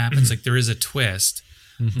happens. Like, there is a twist,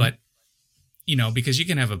 but, you know, because you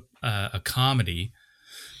can have a comedy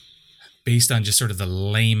based on just sort of the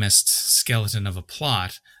lamest skeleton of a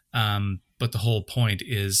plot, but the whole point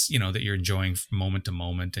is, you know, that you're enjoying from moment to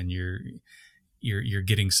moment, and you're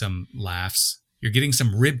getting some laughs. You're getting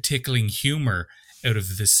some rib-tickling humor out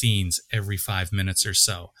of the scenes every 5 minutes or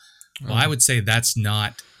so. Well, I would say that's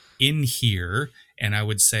not in here, and I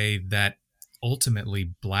would say that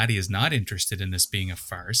ultimately Blatty is not interested in this being a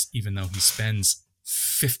farce, even though he spends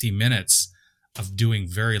 50 minutes of doing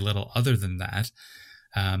very little other than that.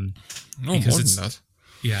 No, more than that.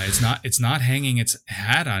 Yeah, it's not hanging its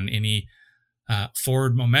hat on any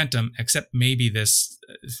forward momentum, except maybe this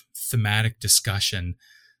thematic discussion,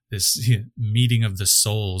 this meeting of the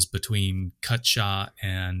souls between Cutshaw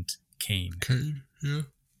and Kane. Kane, yeah.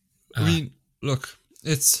 I mean, look,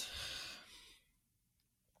 it's...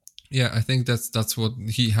 Yeah, I think that's what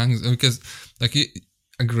he hangs... Because, like, he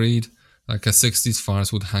agreed, like, a 60s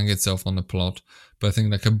farce would hang itself on the plot, but I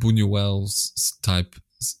think, like, a Buñuel's type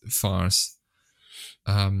farce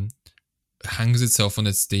hangs itself on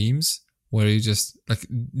its themes, where you just, like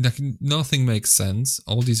nothing makes sense.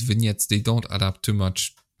 All these vignettes, they don't add up too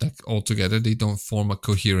much, like, altogether. They don't form a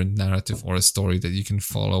coherent narrative or a story that you can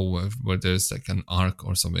follow where there's like an arc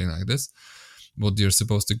or something like this. What you're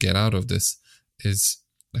supposed to get out of this is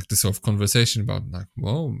like the sort of conversation about, like,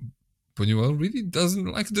 well, Buñuel really doesn't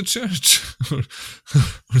like the church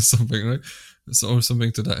or something, right? So, or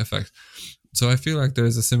something to that effect. So I feel like there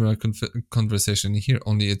is a similar conversation here,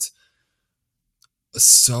 only it's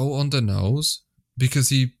so on the nose, because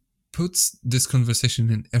he puts this conversation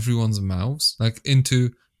in everyone's mouths, like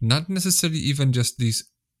into not necessarily even just these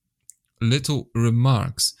little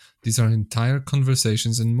remarks. These are entire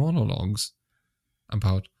conversations and monologues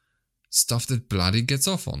about stuff that Blatty gets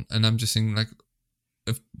off on. And I'm just saying, like,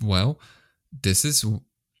 well, this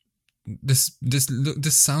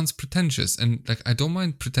sounds pretentious, and like, I don't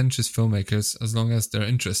mind pretentious filmmakers as long as they're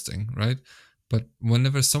interesting, right? But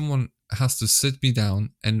whenever someone has to sit me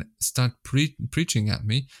down and start preaching at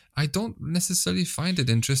me, I don't necessarily find it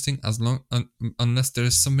interesting unless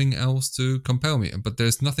there's something else to compel me. But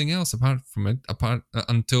there's nothing else apart from it,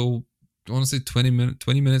 until, I want to say 20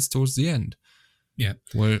 minutes towards the end. Yeah,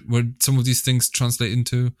 where some of these things translate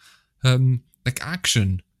into like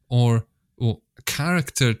action or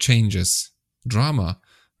character changes, drama,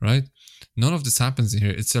 right? None of this happens in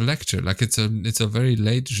here. It's a lecture. Like, it's a very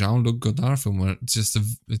late Jean-Luc Godard film where it's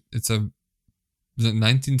a the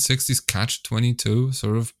 1960s Catch-22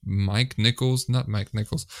 sort of not Mike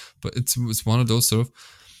Nichols, but it's one of those sort of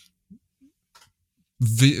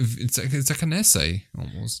it's like an essay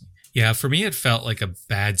almost. Yeah, for me it felt like a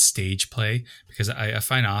bad stage play, because I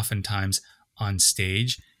find oftentimes on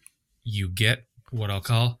stage you get what I'll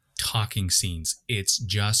call talking scenes. It's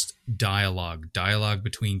just dialogue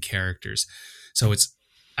between characters. So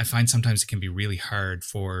I find sometimes it can be really hard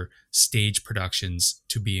for stage productions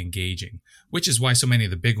to be engaging, which is why so many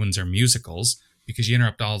of the big ones are musicals, because you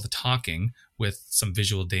interrupt all the talking with some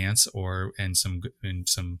visual dance and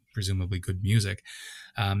some presumably good music.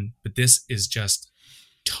 But this is just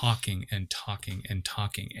talking and talking and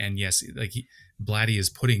talking. And yes, like Blatty is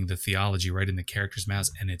putting the theology right in the characters'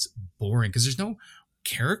 mouths, and it's boring because there's no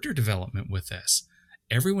character development with this.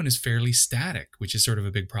 Everyone is fairly static, which is sort of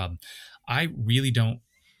a big problem. I really don't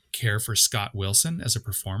care for Scott Wilson as a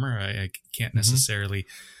performer. I can't necessarily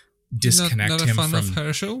disconnect not him fan from of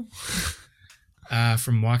Herschel?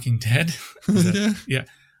 From Walking Dead. Yeah.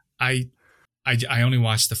 I only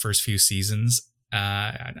watched the first few seasons,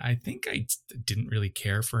 I think I didn't really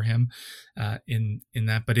care for him in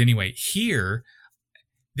that. But anyway, here,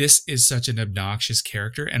 this is such an obnoxious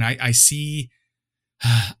character. And I see,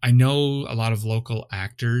 I know a lot of local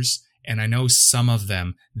actors, and I know some of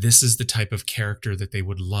them, this is the type of character that they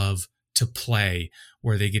would love to play,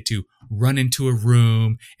 where they get to run into a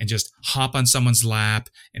room and just hop on someone's lap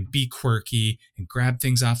and be quirky and grab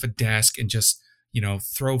things off a desk and just,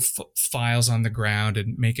 throw files on the ground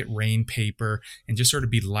and make it rain paper and just sort of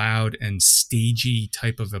be loud and stagey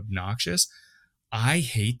type of obnoxious. I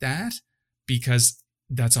hate that, because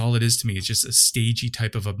that's all it is to me. It's just a stagey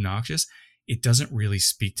type of obnoxious. It doesn't really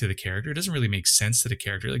speak to the character. It doesn't really make sense to the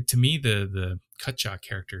character. Like, to me, the Cutjaw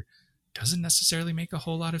character doesn't necessarily make a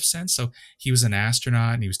whole lot of sense. So he was an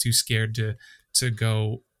astronaut and he was too scared to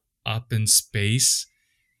go up in space.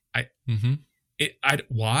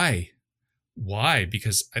 Why?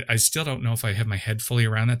 Because I still don't know if I have my head fully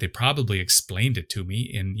around that. They probably explained it to me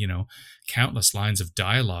in, countless lines of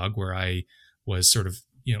dialogue where I was sort of,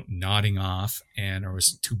 nodding off, and I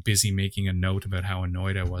was too busy making a note about how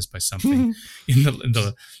annoyed I was by something in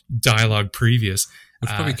the dialogue previous.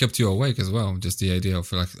 Which probably kept you awake as well. Just the idea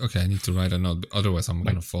of like, okay, I need to write a note, otherwise I'm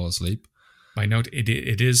going to fall asleep. My note,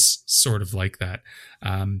 it is sort of like that.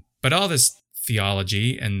 But all this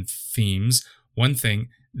theology and themes, one thing,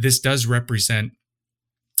 this does represent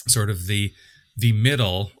sort of the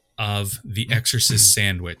middle of the Exorcist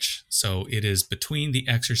sandwich. So it is between the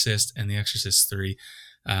Exorcist and the Exorcist 3.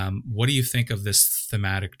 What do you think of this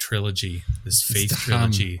thematic trilogy, this faith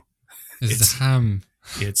trilogy? It's the ham.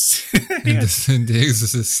 It's in the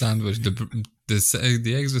Exorcist sandwich.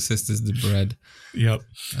 The Exorcist is the bread. Yep.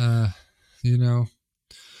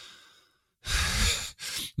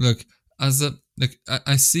 Look,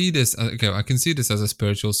 I see this. Okay, I can see this as a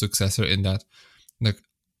spiritual successor in that, like,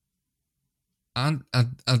 and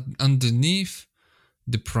underneath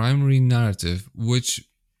the primary narrative, which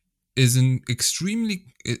is an extremely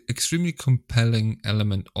compelling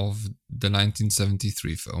element of the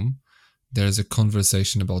 1973 film, there's a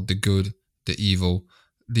conversation about the good, the evil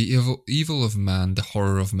of man, the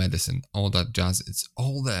horror of medicine, all that jazz. It's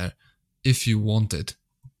all there if you want it,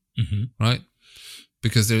 right?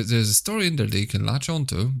 Because there's a story in there that you can latch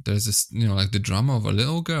onto. There's this, like the drama of a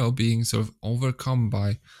little girl being sort of overcome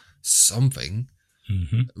by something,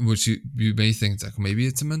 which you may think like maybe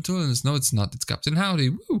it's a mental illness. No, it's not. It's Captain Howdy.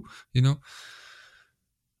 Woo,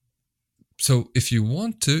 So if you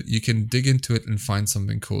want to, you can dig into it and find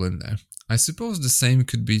something cool in there. I suppose the same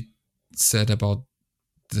could be said about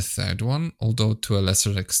the third one, although to a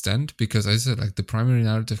lesser extent, because I said like the primary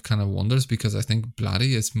narrative kind of wanders, because I think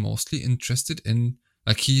Blatty is mostly interested in,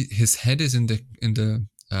 like, his head is in the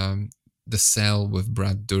cell with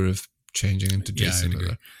Brad Dourif changing into Jason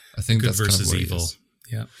Miller. I think good that's versus kind of where evil.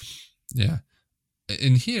 Yeah.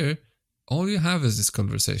 In here, all you have is this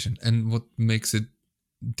conversation, and what makes it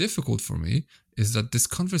difficult for me is that this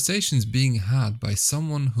conversation is being had by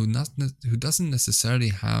someone who doesn't necessarily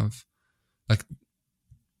have like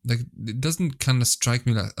it doesn't kind of strike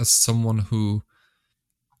me as someone who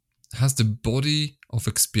has the body of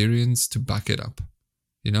experience to back it up,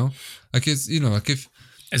 like it's like if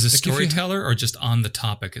as a storyteller or just on the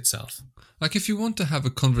topic itself. Like if you want to have a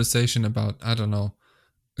conversation about, I don't know,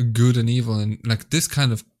 good and evil, and like this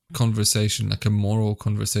kind of conversation, like a moral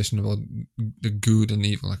conversation about the good and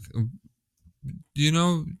evil, like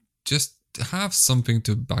just have something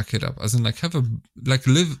to back it up, as in like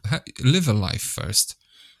live a life first.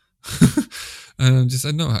 And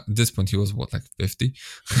I know at this point he was like 50.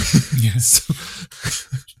 Yeah.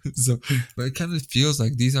 so but it kind of feels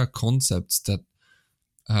like these are concepts that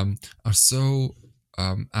are so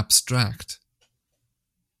abstract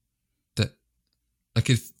that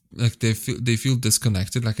they feel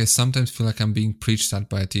disconnected. Like I sometimes feel like I'm being preached at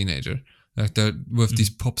by a teenager, like they're with these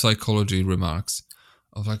pop psychology remarks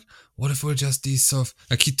of like, what if we're just these sort of,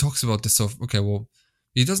 like he talks about this sort of, okay, well,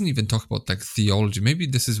 he doesn't even talk about like theology. Maybe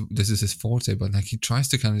this is his forte, but like he tries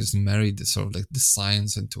to kind of just marry the sort of like the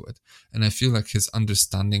science into it. And I feel like his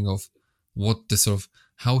understanding of what the sort of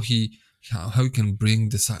how he can bring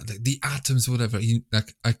this, like the atoms, whatever. He,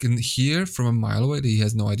 like I can hear from a mile away that he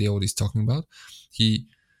has no idea what he's talking about. He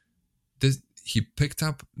picked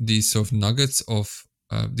up these sort of nuggets of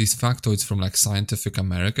these factoids from like Scientific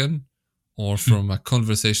American or from a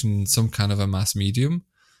conversation in some kind of a mass medium.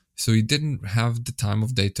 So he didn't have the time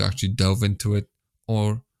of day to actually delve into it,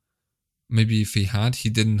 or maybe if he had, he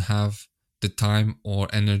didn't have the time or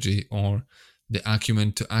energy or the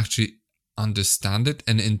acumen to actually understand it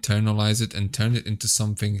and internalize it and turn it into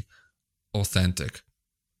something authentic.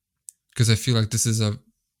 Because I feel like this is a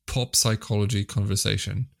pop psychology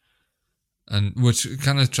conversation. and which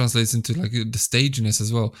kind of translates into like the staginess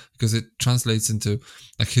as well, because it translates into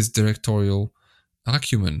like his directorial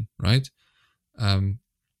acumen, right?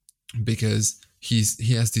 Because he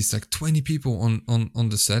has these like 20 people on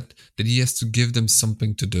the set that he has to give them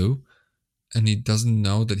something to do, and he doesn't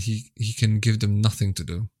know that he can give them nothing to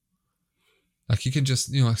do. Like he can just,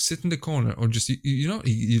 you know, sit in the corner, or just, you know,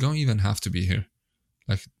 you don't even have to be here.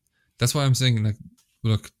 Like, that's why I'm saying, like,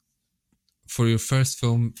 look, for your first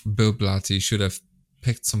film, Bill Blatty should have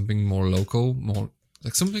picked something more local, more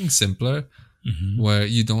like something simpler, where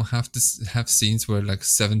you don't have to have scenes where like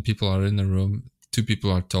 7 people are in a room, 2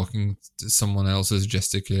 people are talking, someone else is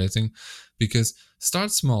gesticulating. Because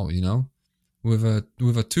start small, you know, with a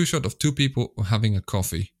 2-shot of 2 people having a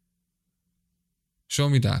coffee. Show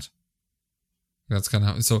me that. That's kind of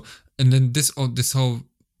how. So, and then this whole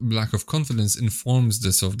lack of confidence informs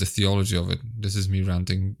this of the theology of it. This is me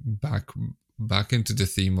ranting back into the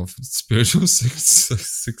theme of spiritual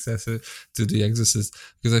successor to The Exorcist,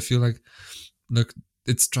 because I feel like, look,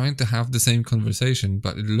 it's trying to have the same conversation,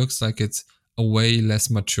 but it looks like it's a way less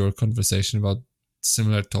mature conversation about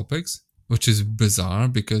similar topics, which is bizarre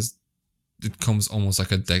because it comes almost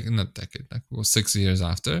like not decade, like 6 years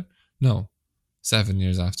after. No, 7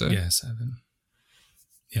 years after. Yeah, 7.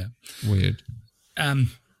 Yeah. Weird.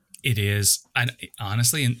 It is. And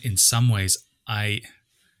honestly, in some ways, I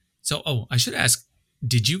should ask,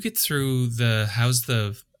 did you get through how's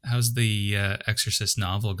the Exorcist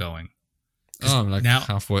novel going? Oh, I'm like now,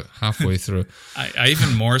 halfway through. I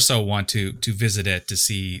even more so want to visit it to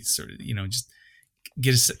see, sort of, you know, just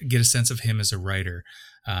get a sense of him as a writer.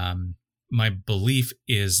 My belief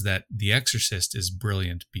is that The Exorcist is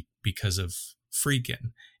brilliant because of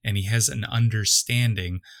Friedkin, and he has an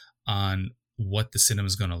understanding on what the cinema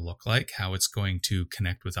is going to look like, how it's going to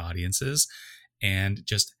connect with audiences, and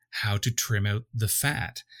just how to trim out the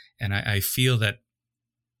fat. And I feel that,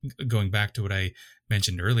 going back to what I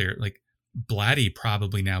mentioned earlier, like, Blatty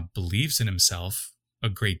probably now believes in himself a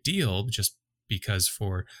great deal, just because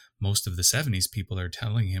for most of the 70s, people are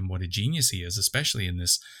telling him what a genius he is, especially in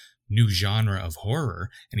this new genre of horror.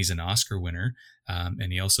 And he's an Oscar winner.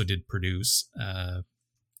 And he also did produce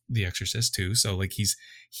The Exorcist too. So like he's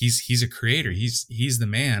a creator. He's the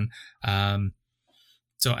man.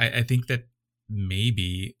 So I think that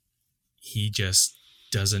maybe he just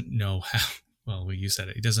doesn't know how. Well, you said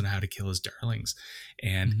it. He doesn't know how to kill his darlings,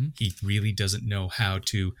 and he really doesn't know how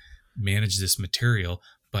to manage this material.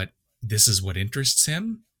 But this is what interests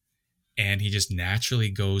him, and he just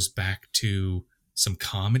naturally goes back to some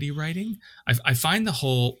comedy writing. I find the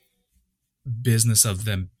whole business of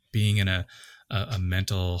them being in a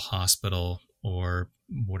mental hospital or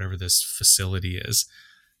whatever this facility is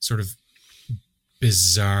sort of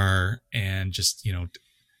bizarre, and just, you know,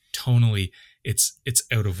 tonally it's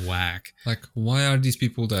out of whack. Like, why are these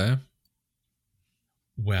people there?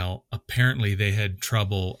 Well, apparently they had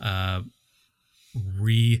trouble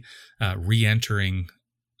re-entering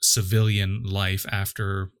civilian life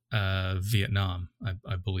after Vietnam,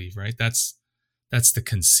 I believe, right? That's the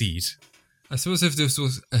conceit. I suppose if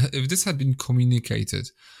this had been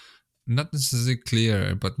communicated, not necessarily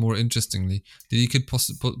clearer, but more interestingly, that you could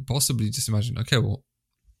possibly just imagine, okay, well,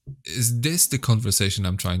 is this the conversation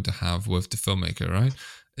I'm trying to have with the filmmaker, right?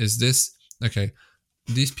 Is this, okay,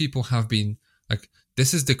 these people have been, like,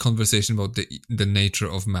 this is the conversation about the nature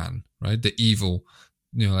of man, right? The evil,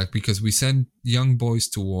 you know, like, because we send young boys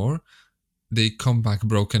to war, they come back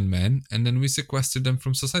broken men, and then we sequester them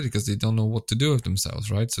from society because they don't know what to do with themselves,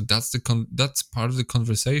 right? So that's that's part of the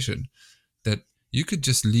conversation that you could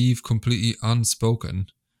just leave completely unspoken.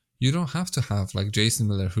 You don't have to have, like, Jason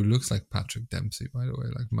Miller, who looks like Patrick Dempsey, by the way,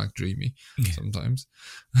 like McDreamy sometimes.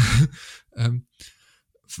 You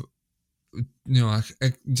know,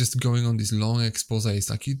 just going on these long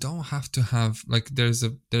exposés, like, you don't have to have, like, there's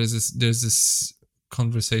this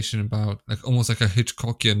conversation about, like, almost like a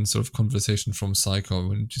Hitchcockian sort of conversation from Psycho,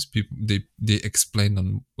 when just people they explain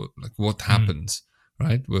on, like, what happens,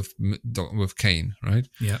 right, with Cain, right?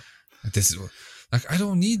 Yeah, like, this is, like, I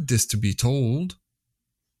don't need this to be told.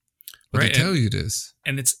 But right, they tell you this.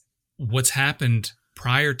 And it's what's happened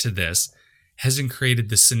prior to this hasn't created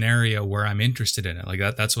the scenario where I'm interested in it. Like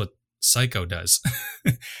that's what Psycho does.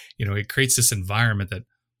 You know, it creates this environment that,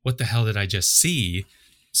 what the hell did I just see?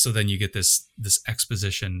 So then you get this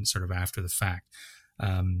exposition sort of after the fact.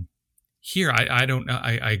 Here, I don't know.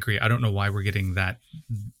 I agree. I don't know why we're getting that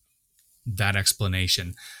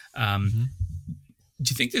explanation. Do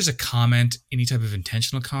you think there's a comment, any type of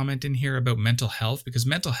intentional comment in here about mental health? Because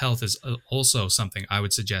mental health is also something I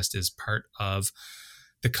would suggest is part of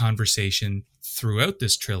the conversation throughout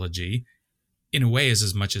this trilogy. in a way is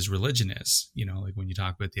as much as religion is. You know, like when you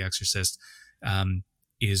talk about The Exorcist,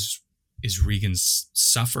 is Regan's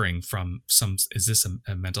suffering from is this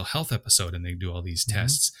a mental health episode? And they do all these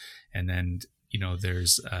tests. And then, you know,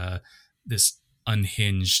 there's this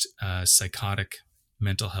unhinged psychotic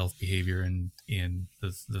mental health behavior in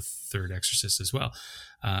the third Exorcist as well.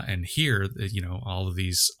 And here, you know, all of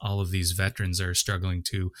these veterans are struggling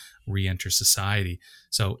to re-enter society.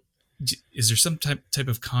 So is there some type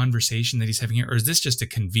of conversation that he's having here, or is this just a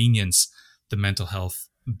convenience, the mental health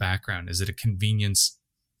background? Is it a convenience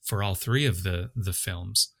for all three of the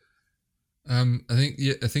films? I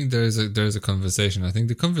think there is a conversation. I think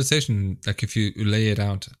the conversation, like if you lay it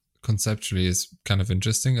out conceptually, is kind of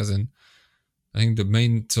interesting. As in, I think the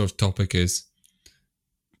main sort of topic is,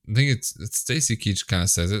 I think it's Stacy Keach kind of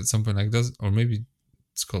says it, something like does, or maybe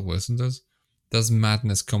Scott Wilson does. Does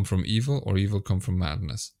madness come from evil, or evil come from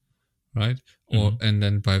madness? Right? Or and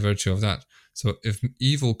then by virtue of that, so if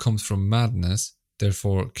evil comes from madness,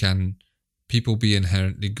 therefore can people be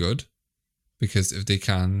inherently good? Because if they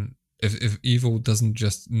can, if evil doesn't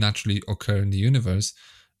just naturally occur in the universe,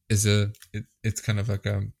 it's kind of like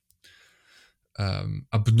a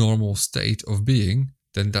abnormal state of being,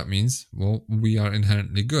 then that means, well, we are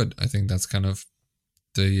inherently good. I think that's kind of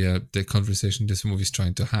the conversation this movie is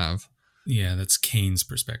trying to have. Yeah, that's Cain's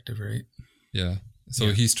perspective, right? Yeah.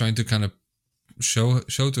 So he's trying to kind of show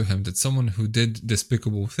to him that someone who did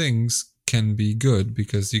despicable things can be good,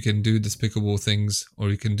 because you can do despicable things, or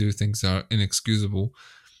you can do things that are inexcusable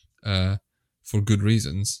for good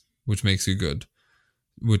reasons, which makes you good,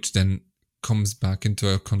 which then comes back into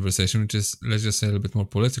a conversation which is, let's just say, a little bit more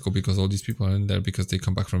political, because all these people are in there because they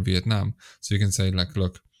come back from Vietnam. So you can say, like,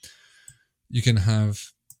 look, you can have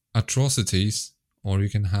atrocities, or you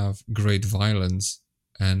can have great violence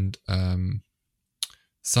and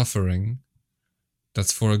suffering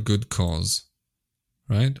that's for a good cause,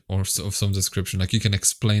 right? Or of some description, like you can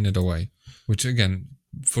explain it away, which again,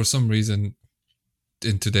 for some reason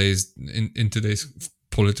in today's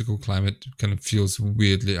political climate kind of feels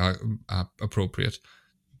weirdly appropriate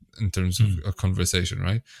in terms of a conversation,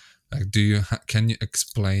 right? Like, can you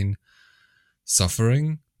explain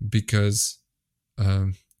suffering because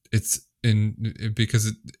it's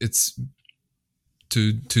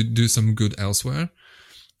to do some good elsewhere?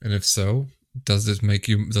 And if so, does it make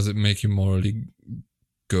you morally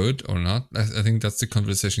good or not? I think that's the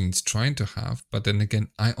conversation he's trying to have. But then again,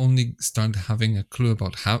 I only start having a clue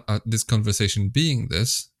about how this conversation being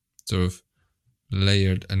this sort of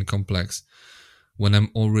layered and complex when I'm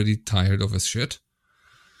already tired of his shit.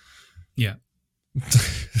 Yeah.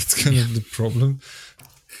 That's kind of the problem.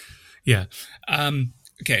 Yeah.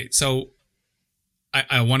 Okay, so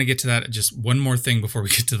I want to get to that. Just one more thing before we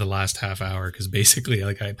get to the last half hour, because basically,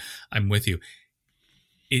 like, I'm with you.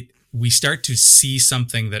 We start to see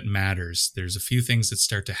something that matters. There's a few things that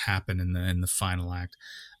start to happen in the final act.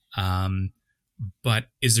 But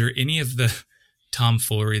is there any of the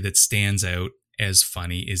tomfoolery that stands out as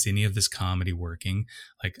funny? Is any of this comedy working?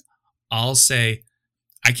 Like, I'll say,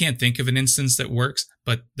 I can't think of an instance that works,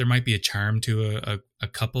 but there might be a charm to a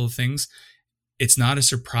couple of things. It's not a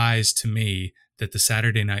surprise to me that the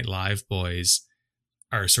Saturday Night Live boys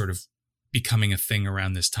are sort of becoming a thing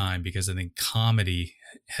around this time, because I think comedy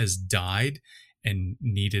has died and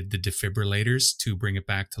needed the defibrillators to bring it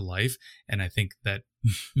back to life. And I think that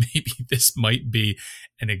maybe this might be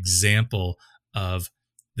an example of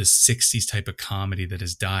the 60s type of comedy that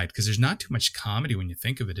has died, because there's not too much comedy when you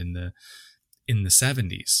think of it in the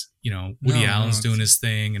 70s. You know, Woody Allen's doing his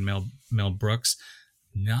thing, and Mel Brooks.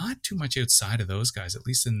 Not too much outside of those guys, at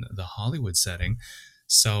least in the Hollywood setting.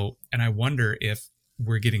 So, and I wonder if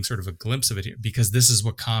we're getting sort of a glimpse of it here, because this is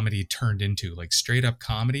what comedy turned into, like straight up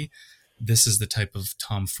comedy. This is the type of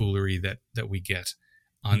tomfoolery that we get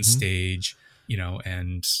on stage, you know,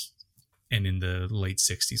 and in the late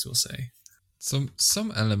 60s, we'll say.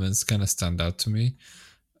 Some elements kind of stand out to me.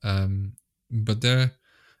 But there,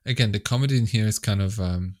 again, the comedy in here is kind of,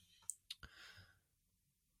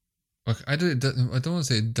 I don't want to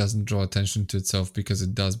say it doesn't draw attention to itself, because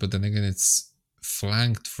it does, but then again, it's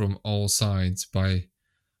flanked from all sides by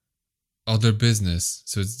other business,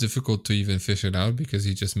 so it's difficult to even fish it out, because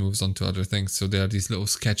he just moves on to other things. So there are these little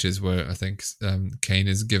sketches where I think Cain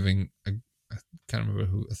is giving I can't remember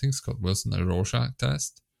who, I think Scott Wilson, a Rorschach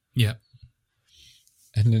test. Yeah.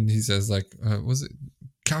 And then he says, like, was it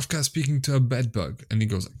Kafka speaking to a bedbug? And he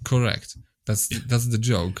goes, correct. That's the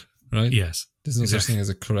joke, right? Yes. There's no such thing as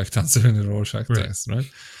a correct answer in a Rorschach test, right?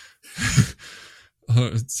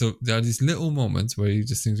 So there are these little moments where you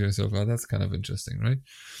just think to yourself, oh, that's kind of interesting, right?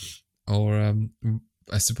 Or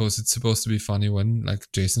I suppose it's supposed to be funny when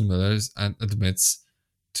like Jason Miller admits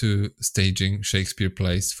to staging Shakespeare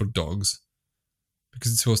plays for dogs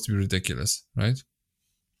because it's supposed to be ridiculous, right?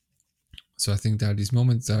 So I think there are these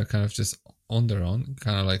moments that are kind of just on their own,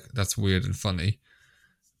 kind of like that's weird and funny.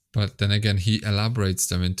 But then again, he elaborates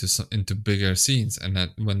them into bigger scenes, and that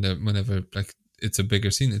whenever like it's a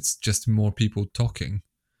bigger scene, it's just more people talking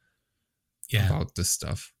about this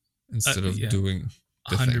stuff instead of doing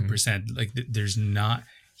the 100%. Like there's not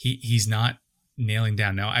he's not nailing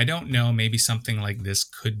down. Now I don't know, maybe something like this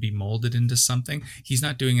could be molded into something. He's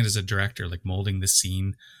not doing it as a director, like molding the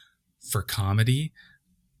scene for comedy.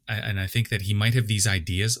 And I think that he might have these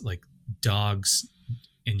ideas like dogs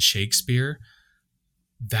in Shakespeare.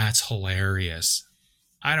 That's hilarious.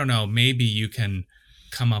 I don't know. Maybe you can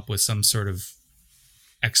come up with some sort of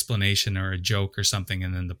explanation or a joke or something,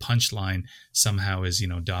 and then the punchline somehow is,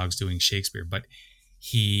 dogs doing Shakespeare. But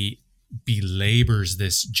he belabors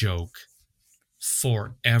this joke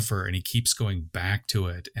forever, and he keeps going back to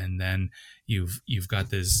it. And then you've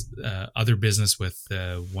got this other business with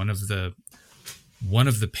one of the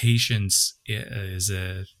patients has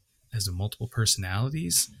a multiple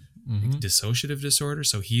personalities. Mm-hmm. Dissociative disorder,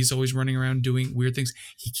 so he's always running around doing weird things.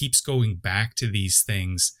 He keeps going back to these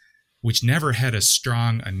things which never had a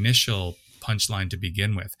strong initial punchline to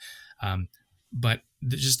begin with, but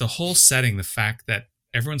just the whole setting, the fact that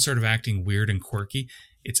everyone's sort of acting weird and quirky,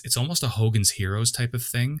 it's almost a Hogan's Heroes type of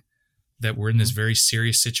thing, that we're in this very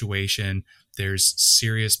serious situation. There's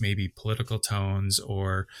serious maybe political tones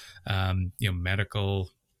or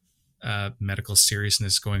medical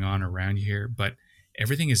seriousness going on around you here, but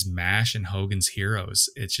everything is MASH and Hogan's Heroes.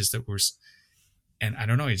 It's just that and I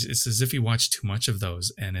don't know, it's as if he watched too much of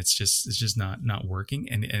those, and it's just not working,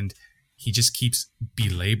 and he just keeps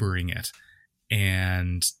belaboring it,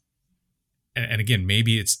 and again,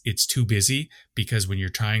 maybe it's too busy, because when you're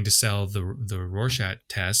trying to sell the Rorschach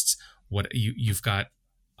tests, you've got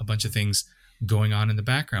a bunch of things going on in the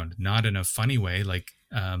background, not in a funny way like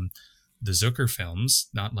the Zucker films,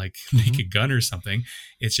 not like Naked Gun or something.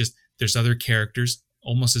 It's just there's other characters,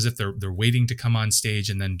 almost as if they're waiting to come on stage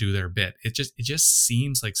and then do their bit. It just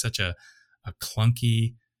seems like such a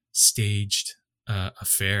clunky staged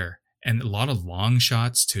affair, and a lot of long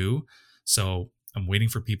shots too. So I'm waiting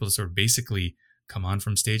for people to sort of basically come on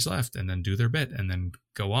from stage left and then do their bit and then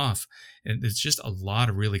go off. And it's just a lot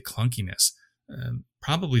of really clunkiness.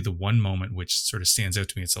 Probably the one moment which sort of stands out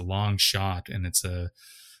to me, it's a long shot, and the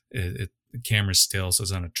camera's still, so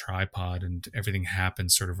it's on a tripod, and everything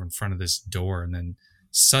happens sort of in front of this door, and then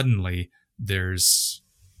suddenly is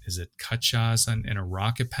it Cutshaw's in a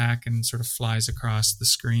rocket pack and sort of flies across the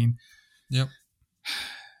screen. Yep.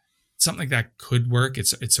 Something like that could work. It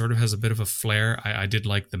sort of has a bit of a flair. I did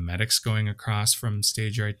like the medics going across from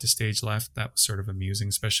stage right to stage left. That was sort of amusing,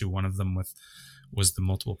 especially one of them was the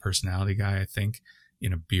multiple personality guy, I think,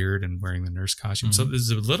 in a beard and wearing the nurse costume. So there's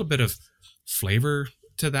a little bit of flavor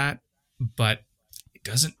to that, but it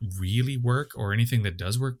doesn't really work, or anything that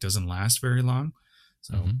does work doesn't last very long.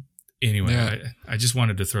 So anyway, I just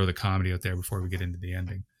wanted to throw the comedy out there before we get into the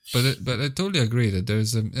ending. But I totally agree that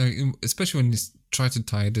there's especially when you try to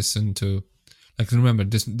tie this into, like, remember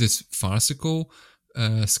this farcical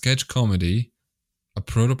sketch comedy, a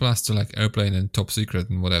protoplaster like Airplane and Top Secret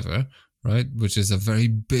and whatever, right? Which is a very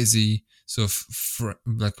busy sort of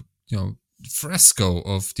fresco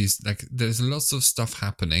of these, like, there's lots of stuff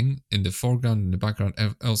happening in the foreground and the background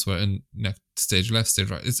elsewhere, in stage left, stage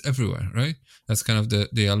right, it's everywhere, right? That's kind of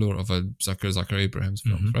the allure of a Zucker Abrahams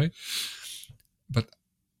film, right? But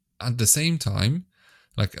at the same time,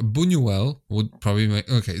 like, Buñuel would probably make,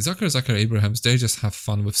 Zucker Abrahams, they just have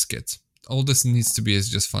fun with skits. All this needs to be is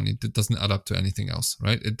just funny. It doesn't add up to anything else,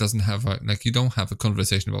 right? It doesn't have you don't have a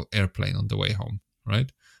conversation about Airplane on the way home,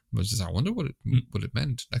 right? But just, I wonder what it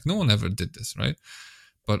meant. Like, no one ever did this, right?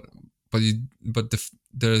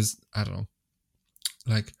 There's, I don't know,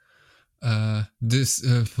 like the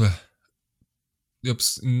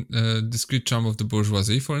discrete charm of the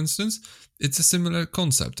bourgeoisie, for instance. It's a similar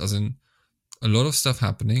concept, as in a lot of stuff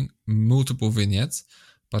happening, multiple vignettes,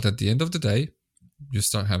 but at the end of the day, you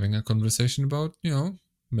start having a conversation about,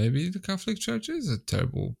 maybe the Catholic Church is a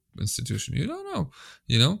terrible institution. You don't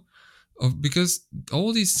know, because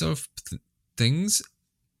all these sort of things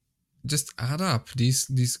just add up. These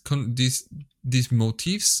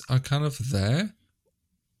motifs are kind of there.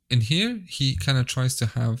 And here he kind of tries to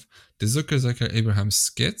have the Zucker Abrahams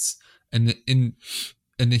skits, and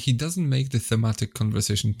he doesn't make the thematic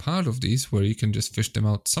conversation part of these, where you can just fish them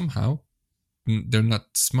out somehow. They're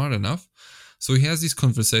not smart enough. So he has these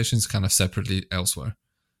conversations kind of separately elsewhere.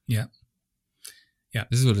 Yeah. Yeah.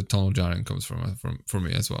 This is where the tunnel jarring comes from for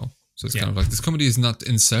me as well. So it's Yeah. kind of like this comedy is not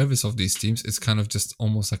in service of these teams. It's kind of just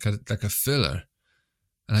almost like a filler.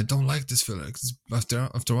 And I don't like this filler because after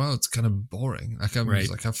a while it's kind of boring. Like I'm Right.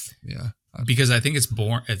 just like, Because I think it's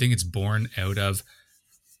born out of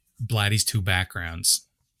Blatty's two backgrounds.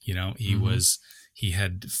 You know, he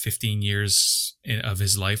had 15 years of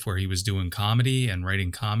his life where he was doing comedy and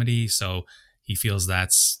writing comedy, so he feels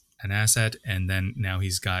that's an asset. And then now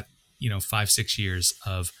he's got 5-6 years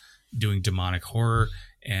of doing demonic horror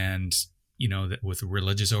and with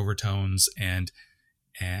religious overtones, and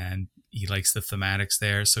he likes the thematics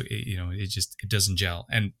there. So it doesn't gel,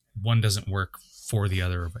 and one doesn't work for the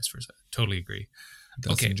other or vice versa. Totally agree.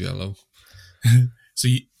 that's Okay. Jello. So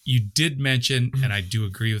you did mention, and I do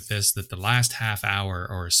agree with this, that the last half hour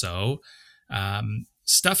or so,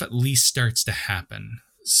 stuff at least starts to happen.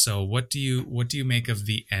 So what do you make of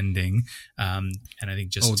the ending? And I think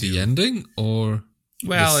just the ending or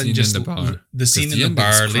well, the scene and just in the bar? the scene 'Cause in the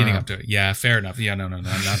ending's bar leading crap. up to it. Yeah, fair enough. Yeah, no,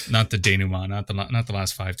 not the denouement, not the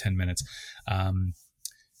last 5-10 minutes.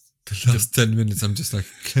 The last 10 minutes, I'm just like,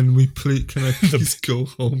 can I please go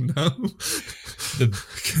home now? The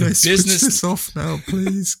Can I switch business this off now,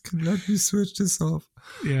 please? Let me switch this off.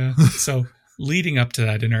 Yeah. So leading up to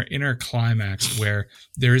that, in our climax, where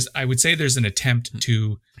I would say there's an attempt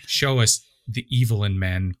to show us the evil in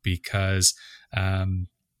men, because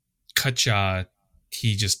Cutjaw,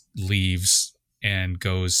 he just leaves and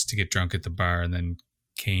goes to get drunk at the bar, and then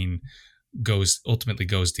Kane ultimately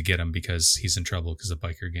goes to get him because he's in trouble because the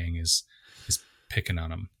biker gang is picking on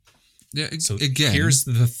him. Yeah, So again, here's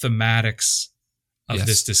the thematics of Yes.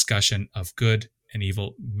 this discussion of good and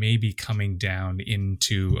evil maybe coming down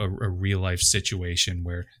into a real life situation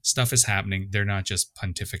where stuff is happening. They're not just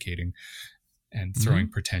pontificating and throwing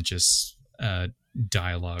pretentious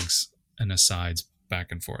dialogues and asides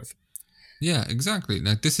back and forth. yeah, exactly.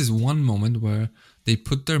 Like this is one moment where they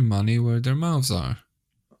put their money where their mouths are.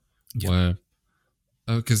 Yep. Where,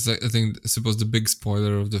 because I think, suppose the big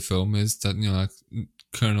spoiler of the film is that like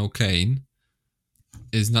Colonel Kane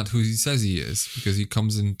is not who he says he is, because he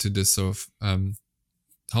comes into this sort of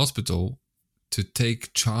hospital to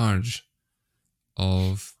take charge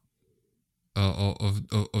of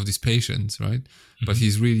these patients, right? But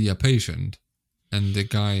he's really a patient, and the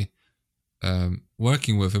guy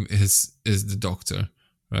working with him is the doctor,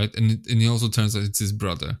 right? And he also turns out it's his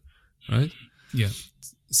brother, right? Yeah.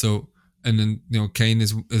 So, and then Kane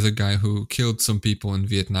is a guy who killed some people in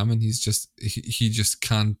Vietnam, and he just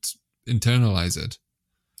can't internalize it.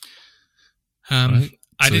 Right?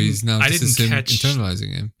 I So he's now, I this didn't is him catch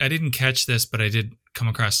internalizing him. I didn't catch this, but I did come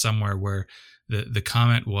across somewhere where the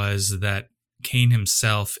comment was that Kane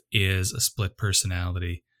himself is a split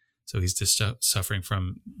personality, so he's just suffering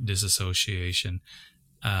from disassociation.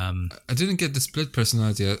 I didn't get the split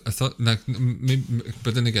personality. I thought like maybe,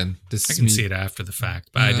 but then again, this I is can me. see it after the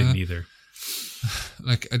fact, but I didn't either.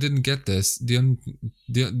 Like I didn't get this.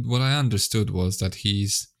 What I understood was that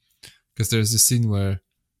because there's a scene where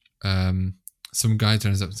some guy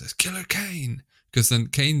turns up and says "Killer Kane," because then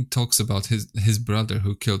Kane talks about his brother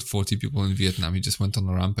who killed 40 people in Vietnam. He just went on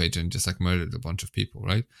a rampage and just like murdered a bunch of people,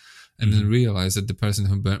 right? And then realized that the person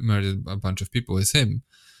who murdered a bunch of people is him.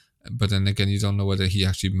 But then again, you don't know whether he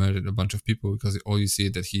actually murdered a bunch of people, because all you see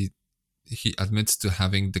is that he admits to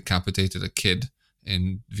having decapitated a kid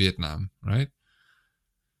in Vietnam, right?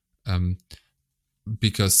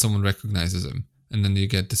 Because someone recognizes him, and then you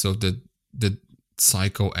get the sort of the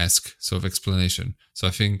psycho-esque sort of explanation. So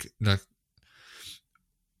I think that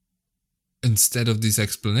instead of these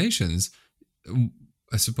explanations,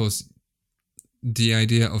 I suppose the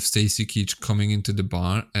idea of Stacy Keach coming into the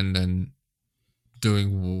bar and then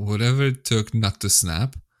doing whatever it took not to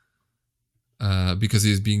snap, because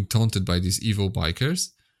he is being taunted by these evil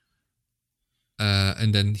bikers,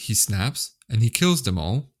 and then he snaps and he kills them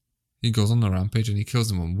all. He goes on a rampage and he kills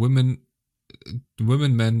them all. Women,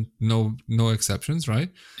 men, no exceptions, right?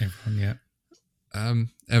 Everyone, yeah.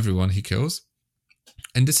 Everyone he kills,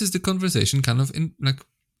 and this is the conversation kind of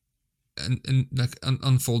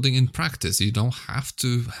unfolding in practice. You don't have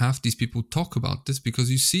to have these people talk about this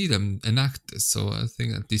because you see them enact this. So I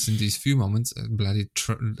think at least in these few moments,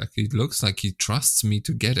 it looks like he trusts me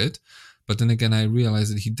to get it, but then again I realize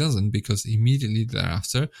that he doesn't, because immediately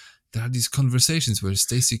thereafter there are these conversations where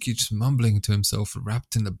Stacy Keach's mumbling to himself,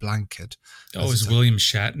 wrapped in a blanket. Oh, it's William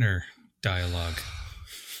Shatner dialogue.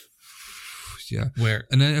 Yeah, Where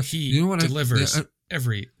and then he delivers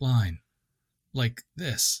every line like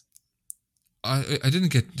this. I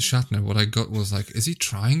didn't get Shatner. What I got was like, is he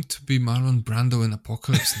trying to be Marlon Brando in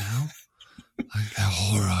Apocalypse Now? Like the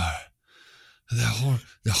horror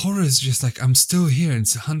The horror is just like, I'm still here, and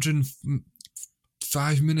it's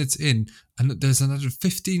 105 minutes in, and there's another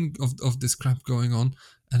 15 of this crap going on,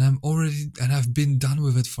 and I've been done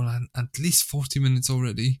with it for at least 40 minutes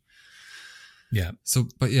already. Yeah. So,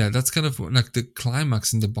 but yeah, that's kind of like the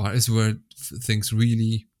climax in the bar is where things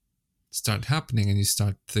really start happening, and you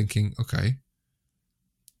start thinking, okay,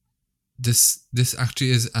 this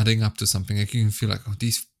actually is adding up to something. Like you can feel like, oh,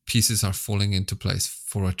 these pieces are falling into place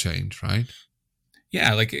for a change, right?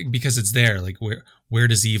 Yeah, like because it's there. Like where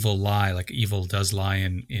does evil lie? Like evil does lie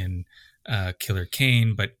in Killer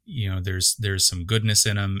Kane, but there's some goodness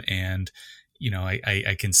in him, and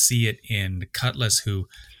I can see it in Cutlass, who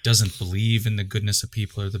doesn't believe in the goodness of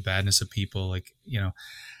people or the badness of people. Like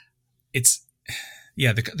it's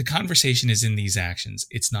the conversation is in these actions.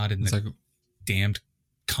 It's not in the damned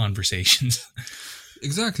conversations.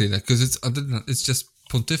 Exactly, like because it's just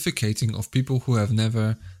pontificating of people who have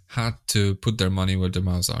never had to put their money where their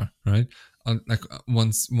mouths are, right? And like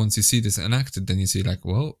once you see this enacted, then you see like,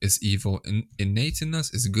 well, is evil innate in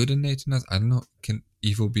us? Is good innate in us? I don't know. Can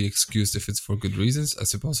evil be excused if it's for good reasons? I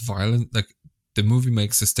suppose violence, like the movie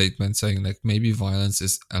makes a statement saying like maybe violence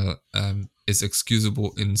is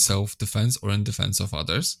excusable in self-defense or in defense of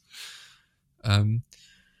others,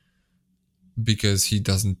 because he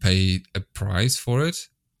doesn't pay a price for it.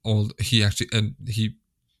 He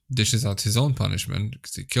dishes out his own punishment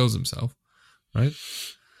because he kills himself, right?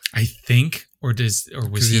 I think, or was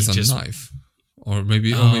he has just a knife, or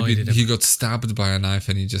maybe he got stabbed by a knife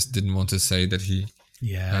and he just didn't want to say that he.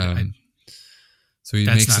 Yeah. So he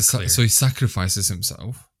so he sacrifices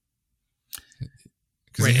himself.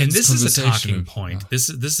 Right, and this is a talking point. This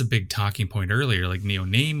is a big talking point earlier. Like,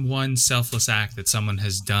 name one selfless act that someone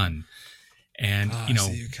has done. And,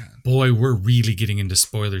 boy, we're really getting into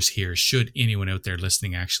spoilers here. Should anyone out there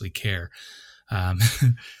listening actually care?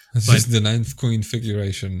 It's just the ninth queen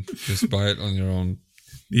figuration. Just buy it on your own.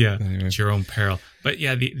 Yeah, anyway. At your own peril. But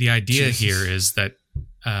yeah, the idea here is that,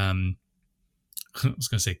 I was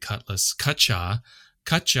going to say Cutlass. Cutshaw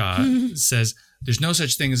says there's no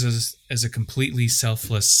such thing as a completely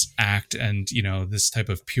selfless act, and, this type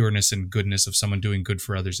of pureness and goodness of someone doing good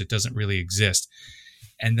for others. It doesn't really exist.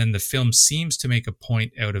 And then the film seems to make a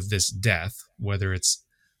point out of this death, whether it's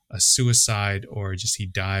a suicide or just he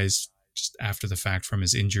dies just after the fact from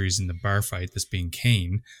his injuries in the bar fight, this being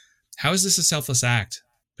Kane. How is this a selfless act?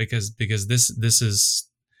 Because this is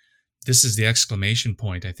the exclamation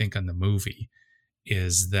point, I think, on the movie,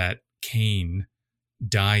 is that Kane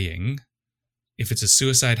dying. If it's a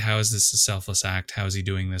suicide, how is this a selfless act? How is he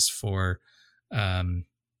doing this for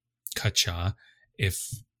Cutshaw?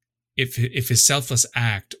 If his selfless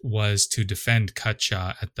act was to defend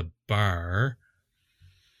Cutshaw at the bar,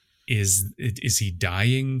 is he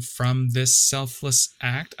dying from this selfless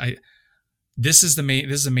act? This is the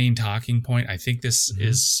main talking point. I think this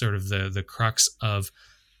is sort of the crux of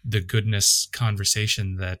the goodness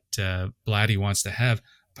conversation that Blatty wants to have.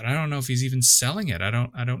 But I don't know if he's even selling it. I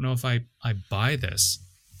don't know if I buy this.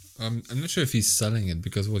 I'm not sure if he's selling it,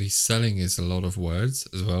 because what he's selling is a lot of words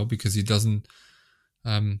as well, because he doesn't.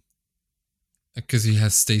 Because he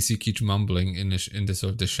has Stacy Keach mumbling in the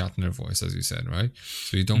sort of the Shatner voice, as you said, right?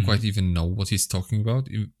 So you don't quite even know what he's talking about,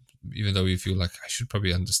 even though you feel like I should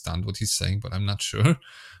probably understand what he's saying, but I'm not sure.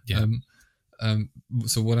 Yeah.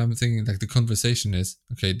 So what I'm thinking, like the conversation is,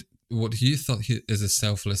 okay, what he thought is a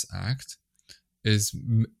selfless act is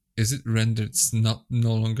it rendered no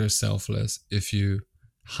longer selfless if you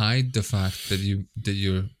hide the fact that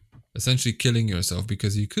you're essentially killing yourself,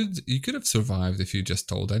 because you could have survived if you just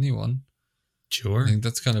told anyone. Sure. I think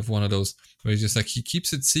that's kind of one of those where he's just like, he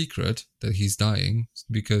keeps it secret that he's dying,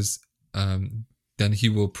 because then he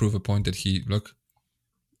will prove a point that look,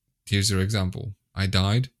 here's your example. I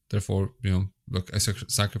died, therefore, look, I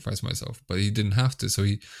sacrificed myself. But he didn't have to, so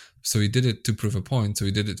he did it to prove a point. So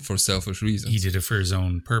he did it for selfish reasons. He did it for his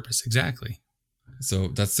own purpose, exactly.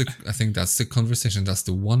 So I think that's the conversation. That's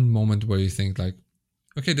the one moment where you think like,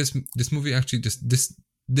 okay, this movie actually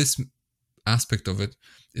this aspect of it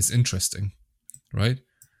is interesting. Right?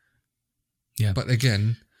 Yeah. But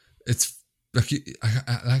again, it's like,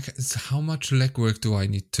 it's how much legwork do I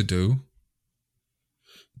need to do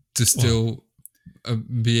to still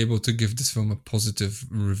be able to give this film a positive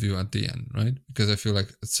review at the end, right? Because I feel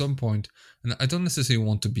like at some point, and I don't necessarily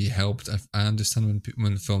want to be helped. I understand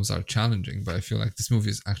when films are challenging, but I feel like this movie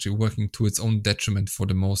is actually working to its own detriment for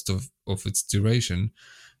the most of its duration,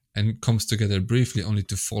 and comes together briefly only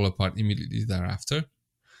to fall apart immediately thereafter.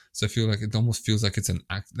 So I feel like it almost feels like it's an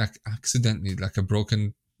act, like accidentally, like a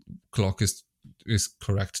broken clock is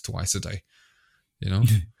correct twice a day,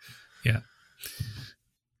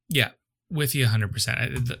 Yeah. with you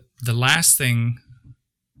 100%. The last thing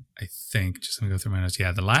I think, just let me go through my notes.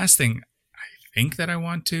 Yeah, the last thing I think that I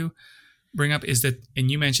want to bring up is that, and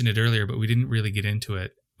you mentioned it earlier, but we didn't really get into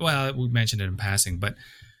it. Well, we mentioned it in passing, but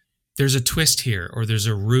there's a twist here, or there's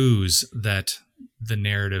a ruse that the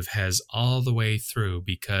narrative has all the way through,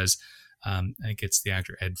 because I think it's the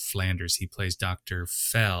actor Ed Flanders. He plays Dr.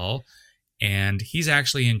 Fell, and he's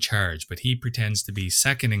actually in charge, but he pretends to be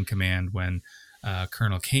second in command when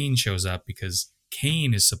Colonel Kane shows up, because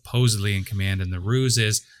Kane is supposedly in command, and the ruse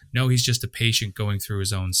is, no, he's just a patient going through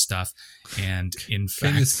his own stuff. And in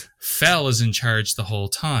fact, Fell is in charge the whole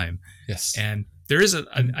time. Yes. And there is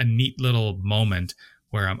a neat little moment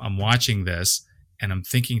where I'm watching this and I'm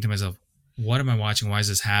thinking to myself, what am I watching? Why is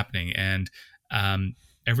this happening? And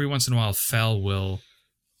every once in a while, Fell will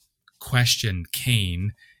question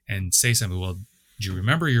Kane and say something. Well, do you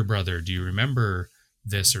remember your brother? Do you remember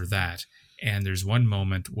this or that? And there's one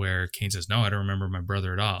moment where Kane says, no, I don't remember my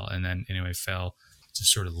brother at all. And then anyway, Fell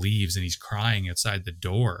just sort of leaves and he's crying outside the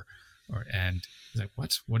door. And he's like,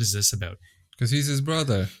 what is this about? Because he's his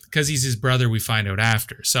brother. Because he's his brother, we find out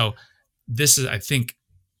after. So this is, I think,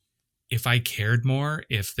 if I cared more,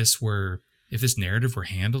 if this narrative were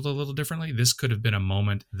handled a little differently, this could have been a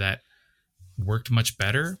moment that worked much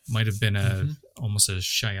better. Might have been almost a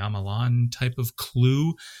Shyamalan type of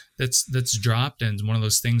clue that's dropped, and one of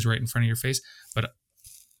those things right in front of your face. But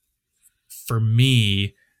for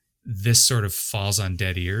me, this sort of falls on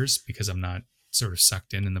dead ears because I'm not sort of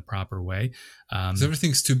sucked in the proper way.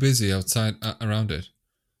 Everything's too busy outside around it.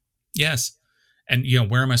 Yes. And,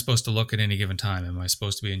 where am I supposed to look at any given time? Am I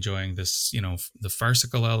supposed to be enjoying this, the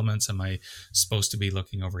farcical elements? Am I supposed to be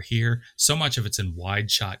looking over here? So much of it's in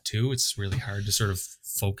wide shot too. It's really hard to sort of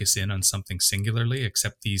focus in on something singularly,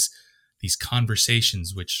 except these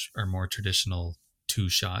conversations, which are more traditional two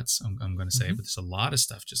shots, I'm going to say. But there's a lot of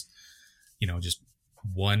stuff, just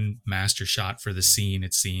one master shot for the scene,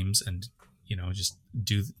 it seems. And, just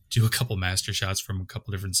do a couple master shots from a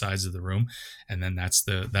couple different sides of the room. And then that's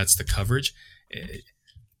the coverage.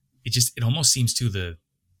 It almost seems to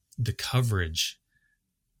the coverage,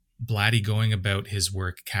 Blatty going about his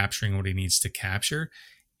work, capturing what he needs to capture,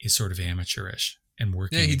 is sort of amateurish and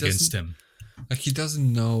working against him. Like, he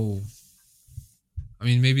doesn't know. I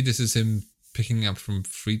mean, maybe this is him picking up from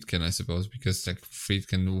Friedkin, I suppose, because like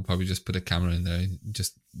Friedkin will probably just put a camera in there and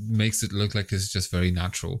just makes it look like it's just very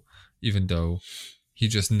natural, even though he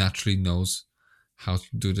just naturally knows how to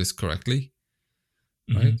do this correctly,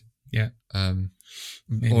 right? Yeah.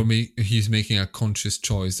 Or he's making a conscious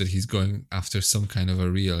choice that he's going after some kind of a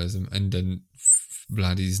realism, and then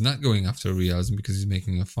Blatty's not going after realism because he's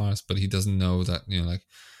making a farce, but he doesn't know that, like,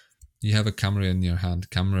 you have a camera in your hand.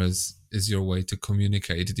 Cameras is your way to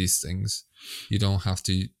communicate these things. You don't have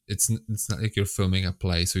to, it's not like you're filming a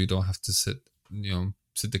play, so you don't have to sit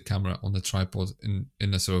the camera on the tripod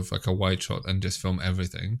in a sort of like a wide shot and just film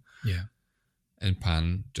everything. Yeah. And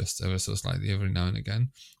pan just ever so slightly every now and again.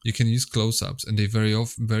 You can use close-ups, and they very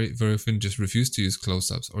often just refuse to use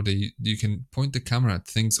close-ups, or you can point the camera at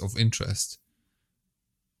things of interest.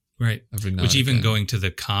 Right. Every now Which and even again. going to the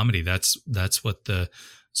comedy, that's what the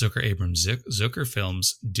Zucker Abrams Zucker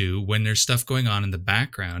films do. When there's stuff going on in the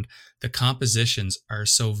background, the compositions are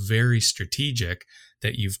so very strategic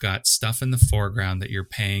that you've got stuff in the foreground that you're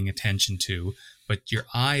paying attention to, but your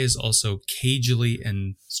eye is also cagily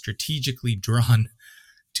and strategically drawn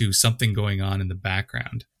to something going on in the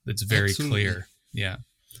background that's very clear. Yeah.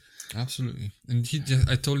 Absolutely. And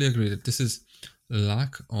I totally agree that this is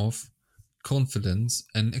lack of confidence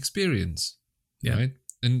and experience. Yeah. Right?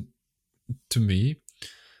 And to me,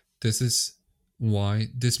 this is why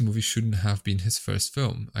this movie shouldn't have been his first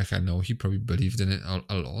film. Like, I know he probably believed in it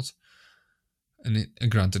a lot. And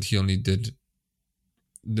granted, he only did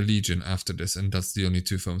The Legion after this, and that's the only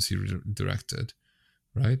two films he directed,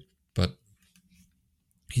 right? But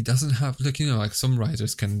he doesn't have, like some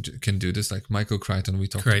writers can do this, like Michael Crichton, we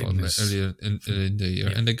talked about earlier in the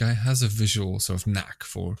year, and the guy has a visual sort of knack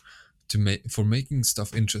for making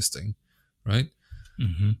stuff interesting, right?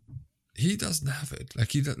 Mm-hmm. He doesn't have it.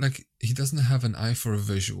 He doesn't have an eye for a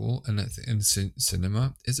visual, and in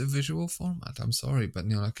cinema, it's a visual format. I'm sorry, but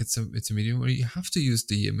it's a medium where you have to use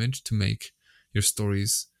the image to make your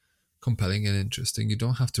stories compelling and interesting. You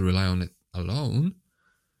don't have to rely on it alone.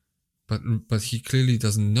 But he clearly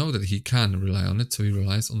doesn't know that he can rely on it, so he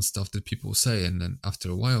relies on stuff that people say, and then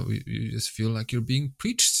after a while, you just feel like you're being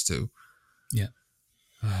preached to. Yeah.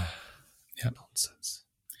 Yeah. Nonsense.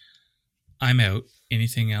 I'm out.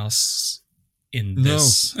 Anything else in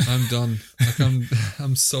this? No, I'm done.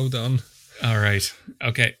 I'm so done. All right.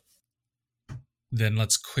 Okay. then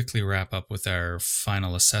let's quickly wrap up with our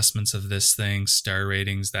final assessments of this thing, star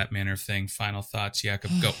ratings, that manner of thing. Final thoughts,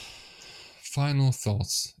 Jakob, go. Final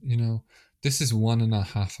thoughts. You know, this is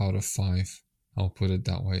 1.5 out of 5. I'll put it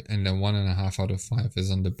that way. And then 1.5 out of 5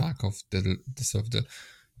 is on the back of the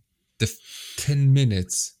 10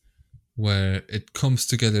 minutes where it comes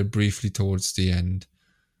together briefly towards the end,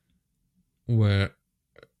 where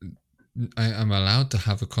I am allowed to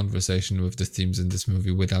have a conversation with the themes in this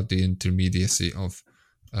movie without the intermediacy of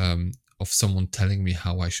someone telling me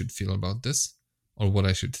how I should feel about this or what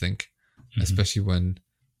I should think, especially when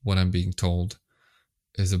what I'm being told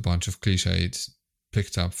is a bunch of cliches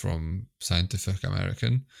picked up from Scientific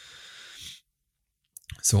American.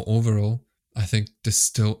 So overall, I think this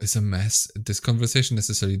still is a mess. This conversation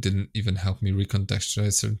necessarily didn't even help me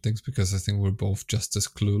recontextualize certain things because I think we're both just as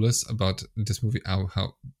clueless about this movie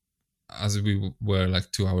how as we were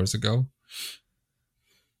like 2 hours ago.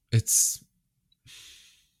 It's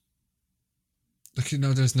like, you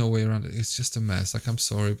know, there's no way around it. It's just a mess. Like, I'm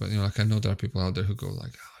sorry, but, you know, like, I know there are people out there who go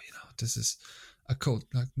like, oh, you know, this is a cult.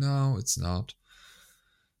 Like, no, it's not.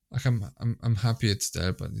 Like, I'm happy it's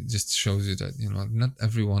there, but it just shows you that, you know, not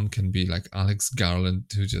everyone can be like Alex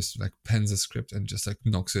Garland, who just like pens a script and just like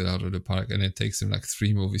knocks it out of the park, and it takes him like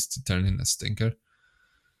 3 movies to turn in a stinker.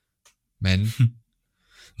 Men.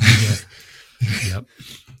 Yeah. Yep.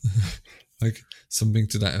 Like, something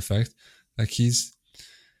to that effect. Like, he's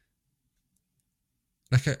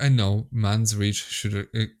like, I know man's reach should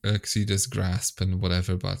exceed his grasp and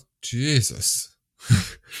whatever, but Jesus.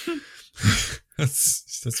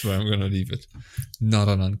 That's where I'm gonna leave it. Not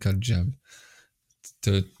an Uncut Gem.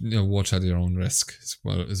 To, you know, watch at your own risk is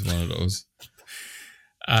one of those.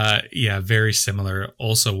 Yeah, very similar.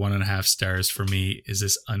 Also 1.5 stars for me is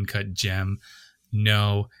this Uncut Gem.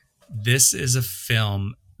 No, this is a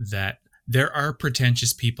film that there are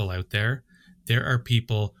pretentious people out there. There are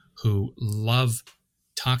people who love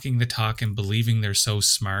talking the talk and believing they're so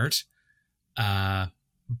smart, but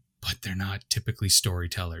they're not typically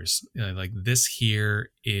storytellers. Like, this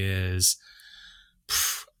here is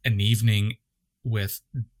an evening with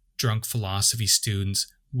drunk philosophy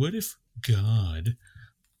students. What if God,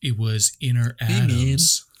 it was inner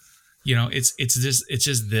atoms? You know, it's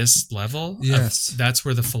just this level. Yes, that's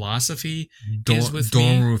where the philosophy is with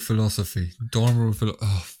dorm me. room philosophy.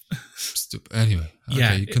 Oh, stupid. Anyway, okay,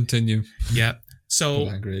 yeah, you continue. Yeah. So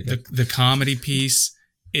the comedy piece,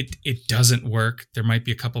 it doesn't work. There might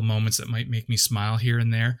be a couple moments that might make me smile here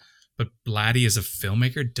and there, but Blatty as a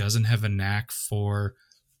filmmaker doesn't have a knack for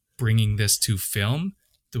bringing this to film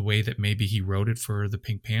the way that maybe he wrote it for the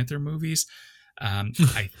Pink Panther movies.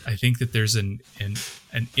 I think that there's an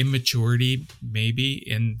immaturity maybe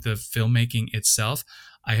in the filmmaking itself.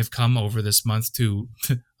 I have come over this month to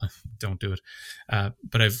don't do it,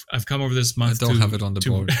 but I've come over this month. I don't have it on the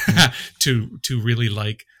board to really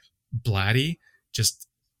like Blatty, just,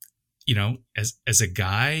 you know, as a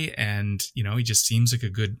guy, and, you know, he just seems like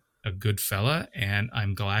a good fella, and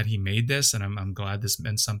I'm glad he made this, and I'm glad this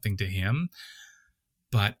meant something to him.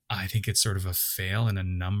 But I think it's sort of a fail in a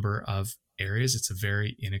number of areas. It's a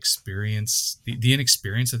very inexperienced. The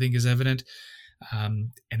inexperience, I think, is evident.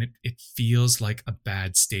 And it feels like a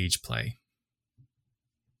bad stage play.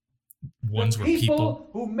 Ones where people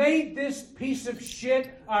who made this piece of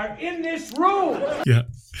shit are in this room. Yeah.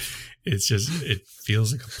 It's just, it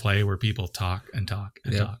feels like a play where people talk and talk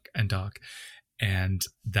and talk and talk. And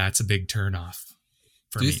that's a big turnoff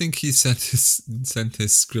for me. Do you think he sent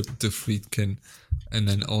his script to Friedkin and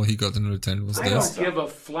then all he got in return was this? I don't give a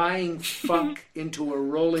flying fuck into a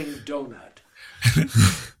rolling donut.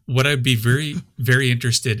 What I'd be very, very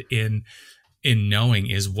interested in knowing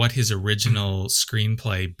is what his original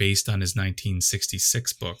screenplay based on his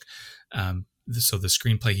 1966 book. So the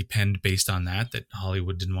screenplay he penned based on that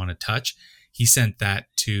Hollywood didn't want to touch, he sent that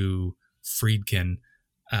to Friedkin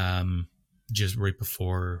just right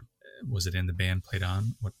before, was it In the Band Played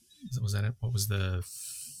On? What was that? What was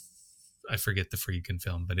I forget the Friedkin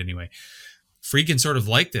film, but anyway, Friedkin sort of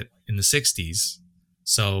liked it in the 60s.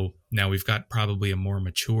 So now we've got probably a more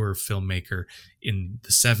mature filmmaker in the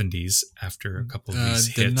 70s after a couple of these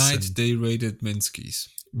hits. The night they raided Minsky's.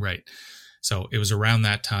 Right. So it was around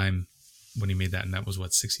that time when he made that, and that was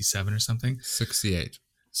what, 67 or something? 68.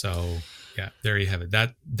 So yeah, there you have it.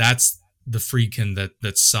 That's the Friedkin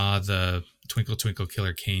that saw the Twinkle Twinkle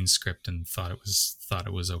Killer Kane script and thought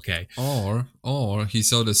it was okay. Or he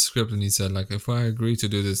saw the script and he said, like, if I agree to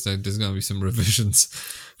do this, like, there's gonna be some revisions.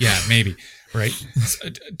 Yeah, maybe. Right.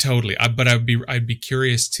 Totally. But I'd be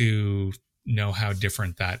curious to know how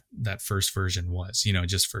different that first version was, you know,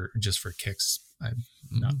 just for kicks. I'm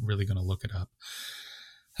not really going to look it up.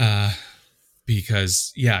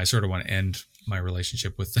 because I sort of want to end my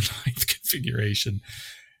relationship with the ninth configuration.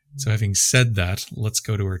 So having said that, let's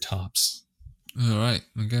go to our tops. All right.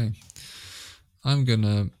 Okay. I'm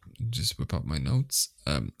gonna just whip up my notes.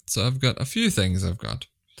 So I've got a few things.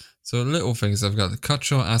 So little things. I've got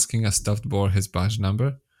Cutshore asking a stuffed boar his badge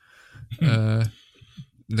number.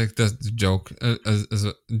 Like that's the joke. As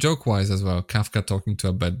joke-wise as well. Kafka talking to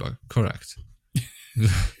a bedbug. Correct.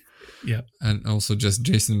 Yeah. And also just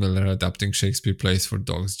Jason Miller adapting Shakespeare plays for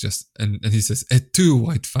dogs. And he says, "Et tu,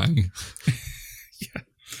 White Fang." Yeah.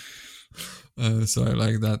 So I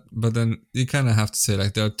like that. But then you kind of have to say,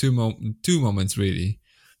 like, there are two moments really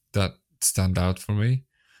that stand out for me.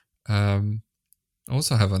 I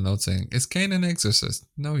also have a note saying, is Kane an exorcist?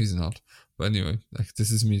 No, he's not. But anyway, like,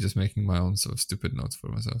 this is me just making my own sort of stupid notes for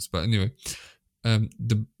myself. But anyway,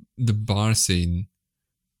 the bar scene,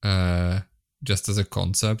 just as a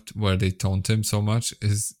concept where they taunt him so much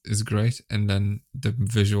is great. And then the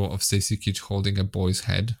visual of Stacy Keach holding a boy's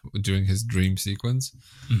head during his dream sequence.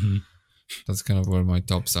 Mm-hmm. That's kind of where my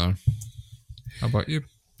tops are. How about you?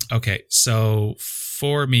 Okay, so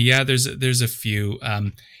for me, there's a few.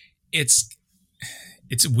 It's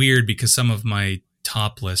weird because some of my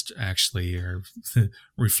top list actually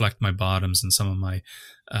reflect my bottoms, and some of my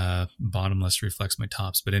bottom list reflects my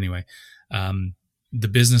tops. But anyway, the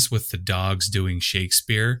business with the dogs doing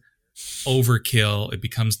Shakespeare, overkill. It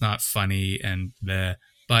becomes not funny,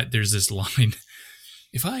 but there's this line: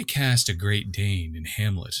 "If I cast a Great Dane in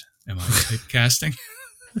Hamlet, am I typecasting?"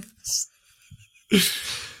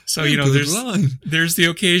 So, there's the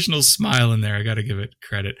occasional smile in there. I got to give it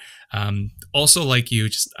credit. Also, like you,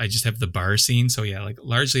 I just have the bar scene. So yeah, like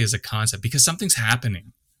largely as a concept, because something's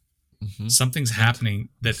happening. Mm-hmm. Something's happening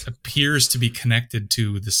that appears to be connected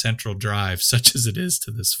to the central drive, such as it is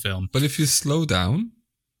to this film. But if you slow down,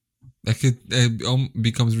 like it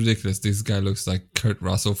becomes ridiculous. This guy looks like Kurt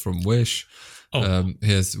Russell from Wish. Oh.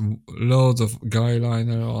 He has loads of guy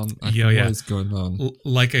liner on. What is going on?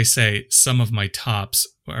 Like I say, some of my tops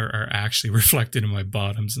are actually reflected in my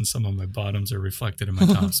bottoms, and some of my bottoms are reflected in my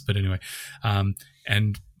tops. But anyway,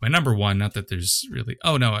 and my number one, not that there's really...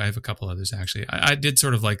 Oh, no, I have a couple others, actually. I did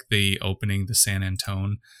sort of like the opening, the San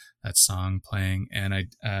Antone, that song playing, and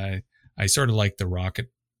I sort of like the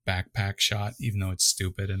rocket backpack shot, even though it's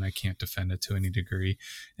stupid and I can't defend it to any degree,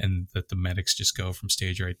 and that the medics just go from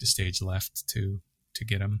stage right to stage left to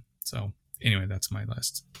get him. So anyway, that's my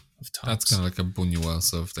list of tops. That's kind of like a Buñuel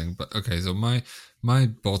sort of thing. But okay, so my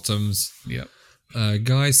bottoms. Yep.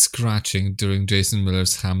 Guy scratching during Jason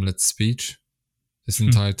Miller's Hamlet speech. This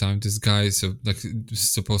entire time, this guy is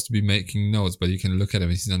supposed to be making notes, but you can look at him,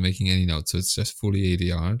 he's not making any notes, so it's just fully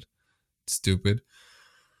ADR'd. Stupid.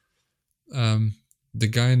 The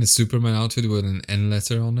guy in the Superman outfit with an N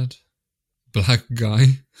letter on it. Black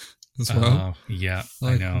guy as well. Oh, yeah,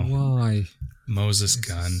 like, I know. Why? Moses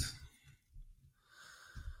Gunn.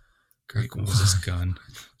 Great like, Moses Gunn.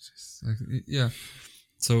 Like, yeah.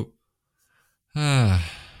 So,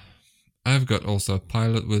 I've got also a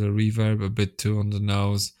pilot with a reverb, a bit too on the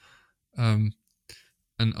nose. And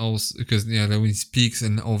also, because, when he speaks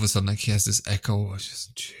and all of a sudden, like, he has this echo, it's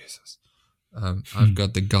just, Jesus. I've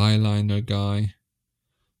got the guy liner guy.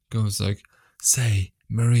 Goes like, say,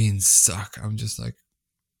 Marines suck. I'm just like,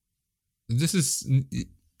 this is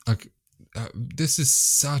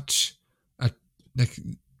such a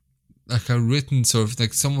like a written sort of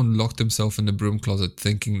like someone locked himself in the broom closet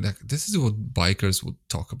thinking that this is what bikers would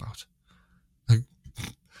talk about.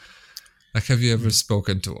 Like have you ever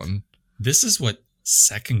spoken to one? This is what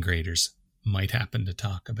second graders might happen to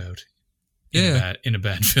talk about in a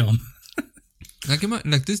bad film. Like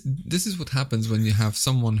this is what happens when you have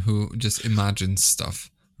someone who just imagines stuff,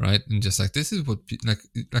 right? And just like this is what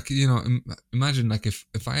imagine like if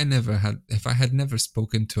I had never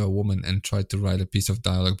spoken to a woman and tried to write a piece of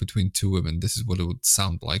dialogue between two women, this is what it would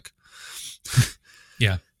sound like.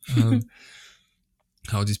 Yeah.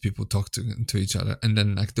 How these people talk to each other. And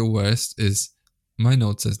then like the worst is my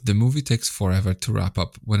note says the movie takes forever to wrap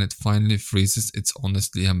up. When it finally freezes, it's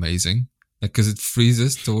honestly amazing. Like, because it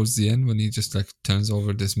freezes towards the end when he just like turns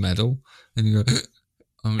over this medal, and you go,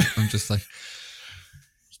 I'm just like,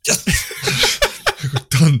 yes, we're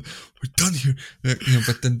done here.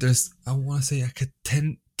 But then there's, I want to say like a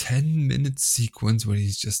 10-minute sequence where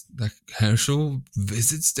he's just like Herschel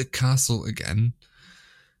visits the castle again,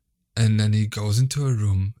 and then he goes into a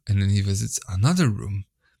room, and then he visits another room,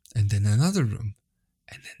 and then another room,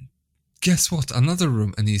 and then. Guess what? Another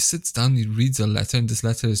room, and he sits down. He reads a letter, and this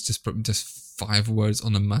letter is just 5 words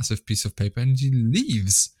on a massive piece of paper, and he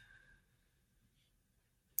leaves.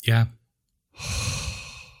 Yeah,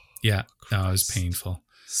 yeah. No, it was painful.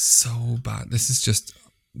 so bad. This is just,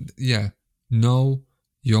 know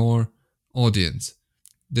your audience.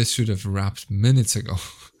 This should have wrapped minutes ago.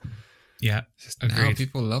 Yeah, Now agreed.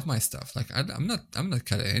 people love my stuff. Like I'm not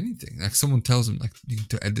cutting anything. Like someone tells him like you need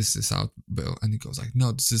to edit this out, Bill, and he goes like,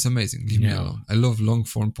 no, this is amazing. Leave me No. alone. I love long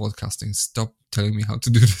form podcasting. Stop telling me how to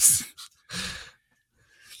do this.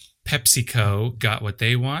 PepsiCo got what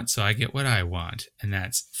they want, so I get what I want. And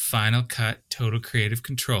that's Final Cut, total creative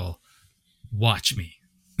control. Watch me.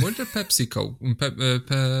 Where did Pepsi go?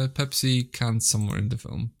 Pepsi canned somewhere in the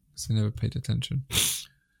film. Because I never paid attention.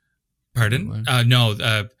 Pardon? No,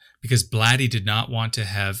 because Blatty did not want to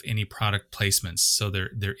have any product placements. So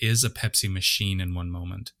there is a Pepsi machine in one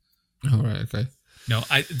moment. All right, okay. No,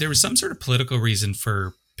 there was some sort of political reason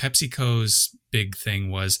for PepsiCo's big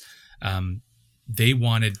thing was they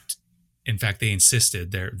wanted, in fact, they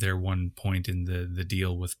insisted their one point in the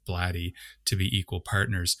deal with Blatty to be equal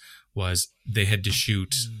partners was they had to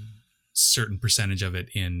shoot certain percentage of it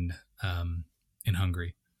in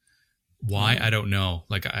Hungary. Why? I don't know.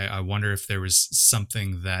 Like, I wonder if there was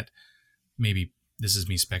something that maybe, this is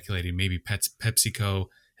me speculating, maybe PepsiCo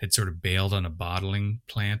had sort of bailed on a bottling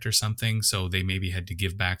plant or something. So they maybe had to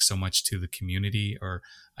give back so much to the community, or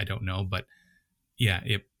I don't know. But yeah,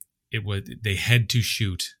 it was, they had to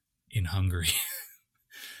shoot in Hungary.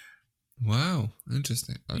 Wow,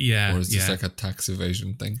 interesting. Yeah, Or is this yeah. like a tax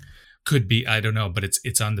evasion thing? Could be, I don't know, but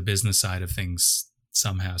it's on the business side of things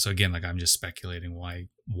somehow. So again, like I'm just speculating why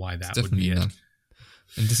that would be it. Not.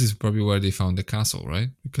 And this is probably where they found the castle, right?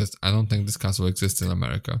 Because I don't think this castle exists in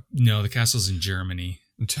America. No, the castle's in Germany.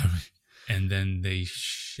 In Germany. And then they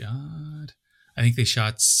shot, I think they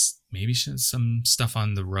shot maybe some stuff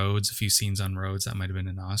on the roads, a few scenes on roads. That might have been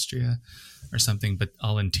in Austria or something, but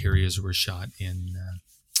all interiors were shot in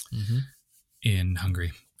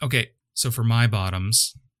Hungary. Okay, so for my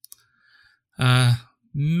bottoms,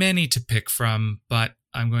 many to pick from, but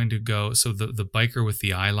I'm going to go, so the biker with the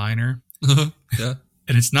eyeliner. Yeah.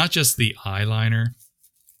 And it's not just the eyeliner,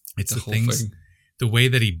 it's the whole things, thing. the way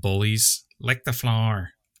that he bullies, like the floor,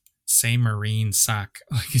 say marine sock.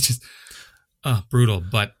 Like it's just brutal.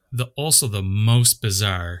 But also the most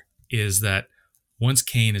bizarre is that once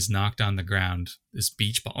Kane is knocked on the ground, this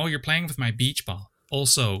beach ball. Oh, you're playing with my beach ball.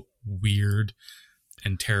 Also weird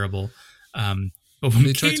and terrible. But when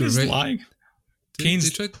They tried Kane to is rape- lying, They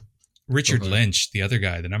tried. Richard Go ahead. Lynch, the other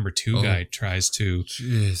guy, the number 2 Oh. guy, tries to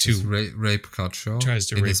Jesus, rape Cutshaw. tries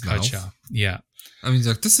to in rape his mouth. Cutshaw. Yeah. I mean,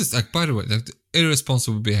 like, this is, like, by the way, like,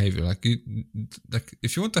 irresponsible behavior. Like,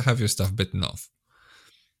 if you want to have your stuff bitten off,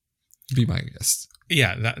 be my guest.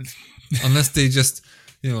 Yeah, that Unless they just,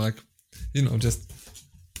 just,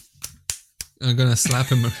 I'm gonna slap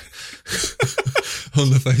him on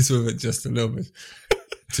the face with it just a little bit.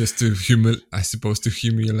 Just to humiliate.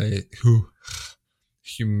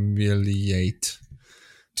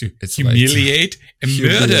 to It's humiliate and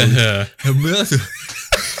murder her. A murder.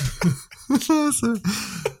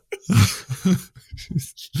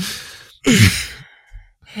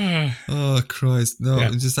 Oh Christ! No, Yeah.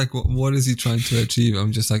 it's just like, what is he trying to achieve?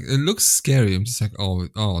 I'm just like, it looks scary. I'm just like,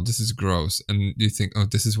 oh, this is gross. And you think, oh,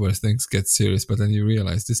 this is where things get serious. But then you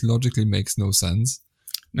realize this logically makes no sense.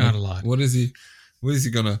 Not Like, a lot. What is he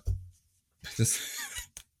gonna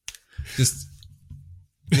just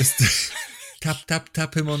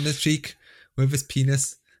tap him on the cheek with his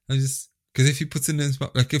penis? I'm just, because if he puts it in his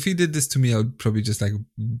mouth, like if he did this to me, I would probably just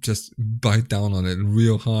bite down on it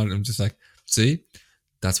real hard. I'm just like, see,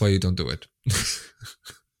 that's why you don't do it.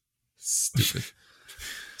 Stupid.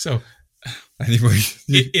 So, Anyway,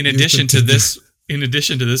 in addition to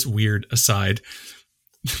this weird aside,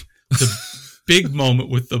 the big moment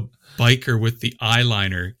with the biker with the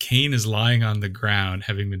eyeliner, Kane is lying on the ground,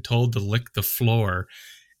 having been told to lick the floor,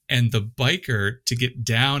 and the biker, to get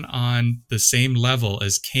down on the same level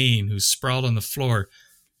as Kane, who's sprawled on the floor,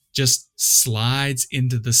 just slides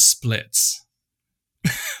into the splits.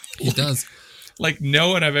 he does. Like no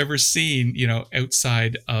one I've ever seen,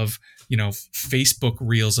 outside of, Facebook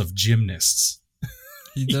reels of gymnasts.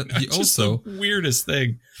 He does. He Just also, the weirdest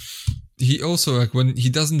thing. like when he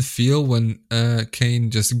doesn't feel when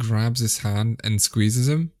Kane just grabs his hand and squeezes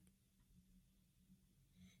him.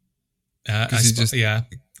 Because he just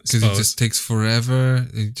because it just takes forever.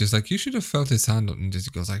 It just like, you should have felt his hand, and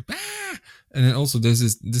just goes like, ah! And then also this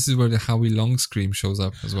is where the Howie Long scream shows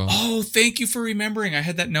up as well. Oh, thank you for remembering. I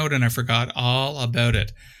had that note and I forgot all about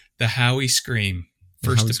it. The Howie scream,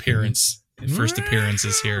 first Howie appearance. First appearance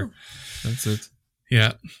is here. That's it.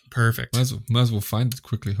 Yeah, perfect. Might as well find it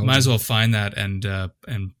quickly. Might as well find that and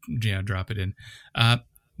drop it in.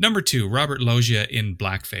 Number 2, Robert Loggia in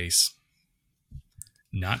blackface.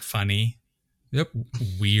 Not funny. Yep.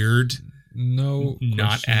 weird, No.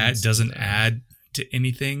 not questions. doesn't add to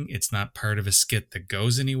anything. It's not part of a skit that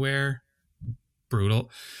goes anywhere. Brutal.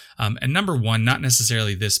 And number one, not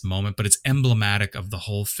necessarily this moment, but it's emblematic of the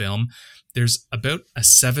whole film. There's about a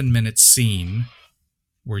 7-minute scene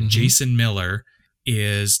where Jason Miller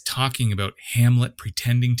is talking about Hamlet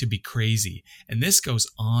pretending to be crazy. And this goes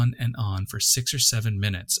on and on for 6 or 7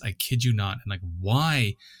 minutes. I kid you not. And like,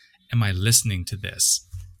 why am I listening to this?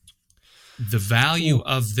 The value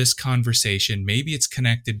of this conversation, maybe it's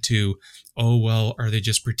connected to, oh, well, are they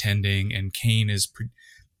just pretending? And Kane is,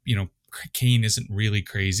 Kane isn't really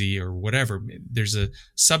crazy or whatever. There's a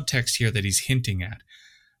subtext here that he's hinting at.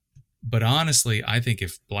 But honestly, I think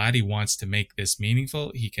if Blatty wants to make this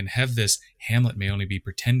meaningful, he can have this Hamlet may only be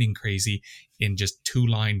pretending crazy in just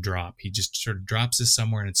 2-line drop. He just sort of drops this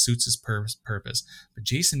somewhere and it suits his purpose. But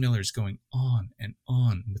Jason Miller is going on and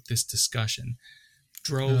on with this discussion.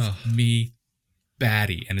 Drove me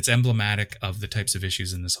batty. And it's emblematic of the types of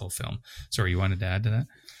issues in this whole film. Sorry, you wanted to add to that?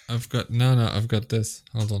 I've got this.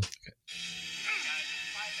 Hold on.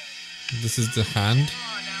 This is the hand.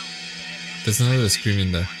 There's another scream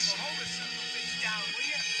in there.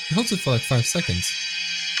 He holds it for like 5 seconds.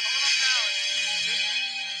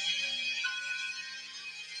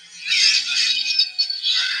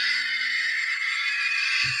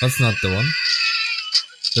 That's not the one.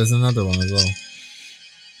 There's another one as well.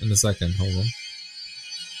 In a second, hold on.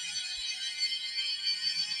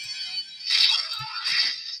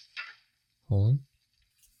 Hold on.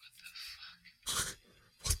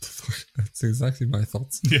 What the fuck? That's exactly my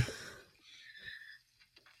thoughts. Yeah.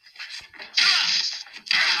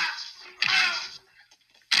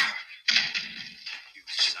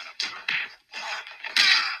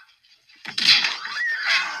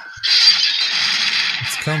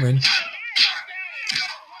 It's coming.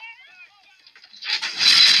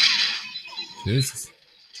 Jesus.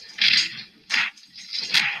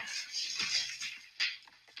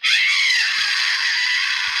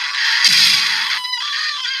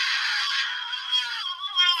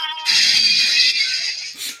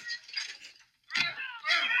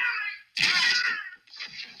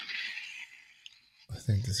 I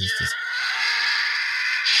think this is just...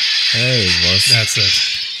 There it was. That's it.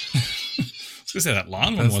 I was going to say that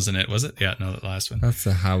long one, wasn't it? Was it? Yeah, no, that last one. That's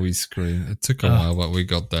a Howie scream. It took a while, but we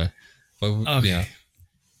got there. But yeah,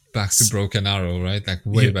 back to Broken Arrow, right? Like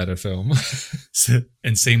way better film.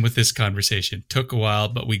 And same with this conversation. Took a while,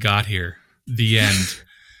 but we got here. The end.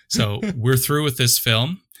 So we're through with this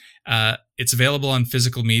film. It's available on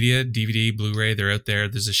physical media, DVD, Blu-ray. They're out there.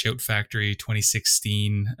 There's a Shout Factory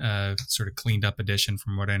 2016 sort of cleaned up edition,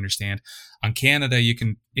 from what I understand. In Canada, you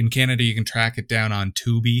can track it down on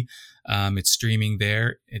Tubi. It's streaming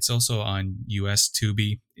there. It's also on US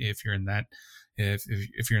Tubi if you're in that.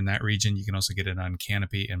 If you're in that region, you can also get it on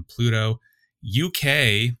Canopy and Pluto.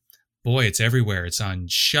 UK, boy, it's everywhere. It's on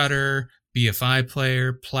Shudder, BFI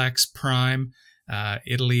Player, Plex, Prime.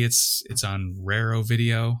 Italy, it's on Raro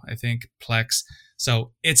Video, I think, Plex.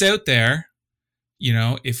 So it's out there. You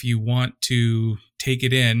know, if you want to take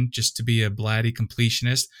it in just to be a Blatty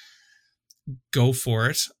completionist, go for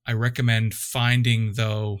it. I recommend finding,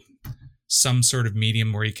 though, some sort of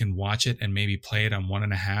medium where you can watch it and maybe play it on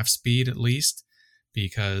 1.5 speed at least,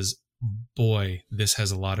 because boy, this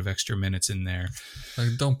has a lot of extra minutes in there.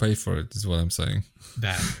 Like, don't pay for it, is what I'm saying.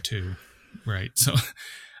 That too. Right. So,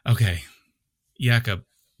 okay. Jakob,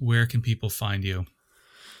 where can people find you?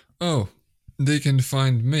 Oh, they can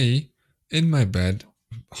find me in my bed,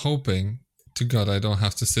 hoping to God I don't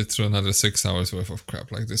have to sit through another 6 hours worth of crap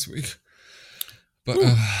like this week. But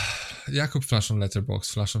Jakob Flash on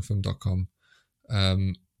Letterboxd, flashanfilm.com.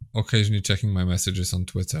 Occasionally checking my messages on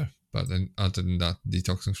Twitter, but then other than that,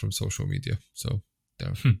 detoxing from social media. So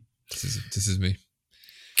there, this is me.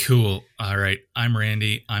 Cool. All right. I'm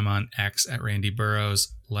Randy. I'm on X at Randy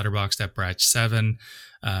Burrows, Letterboxd at Bratch7,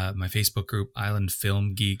 my Facebook group, Island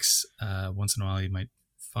Film Geeks. Once in a while, you might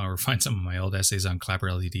find some of my old essays on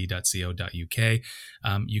clapperled.co.uk.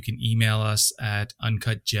 You can email us at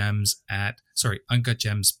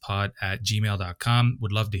uncutgemspod@gmail.com.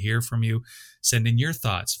 Would love to hear from you. Send in your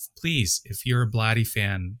thoughts. Please, if you're a Blatty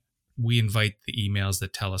fan, we invite the emails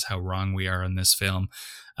that tell us how wrong we are on this film.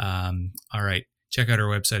 All right. Check out our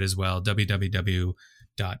website as well,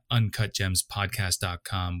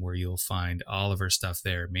 www.uncutgemspodcast.com, where you'll find all of our stuff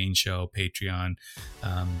there. Main show, Patreon,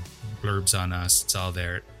 blurbs on us. It's all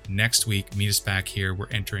there. Next week, meet us back here. We're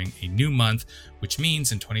entering a new month, which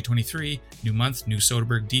means in 2023, new month, new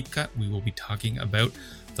Soderbergh Deep Cut, we will be talking about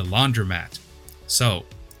The Laundromat. So,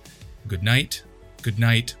 good night. Good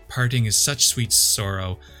night. Parting is such sweet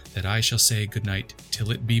sorrow that I shall say good night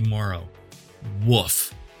till it be morrow.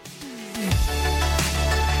 Woof.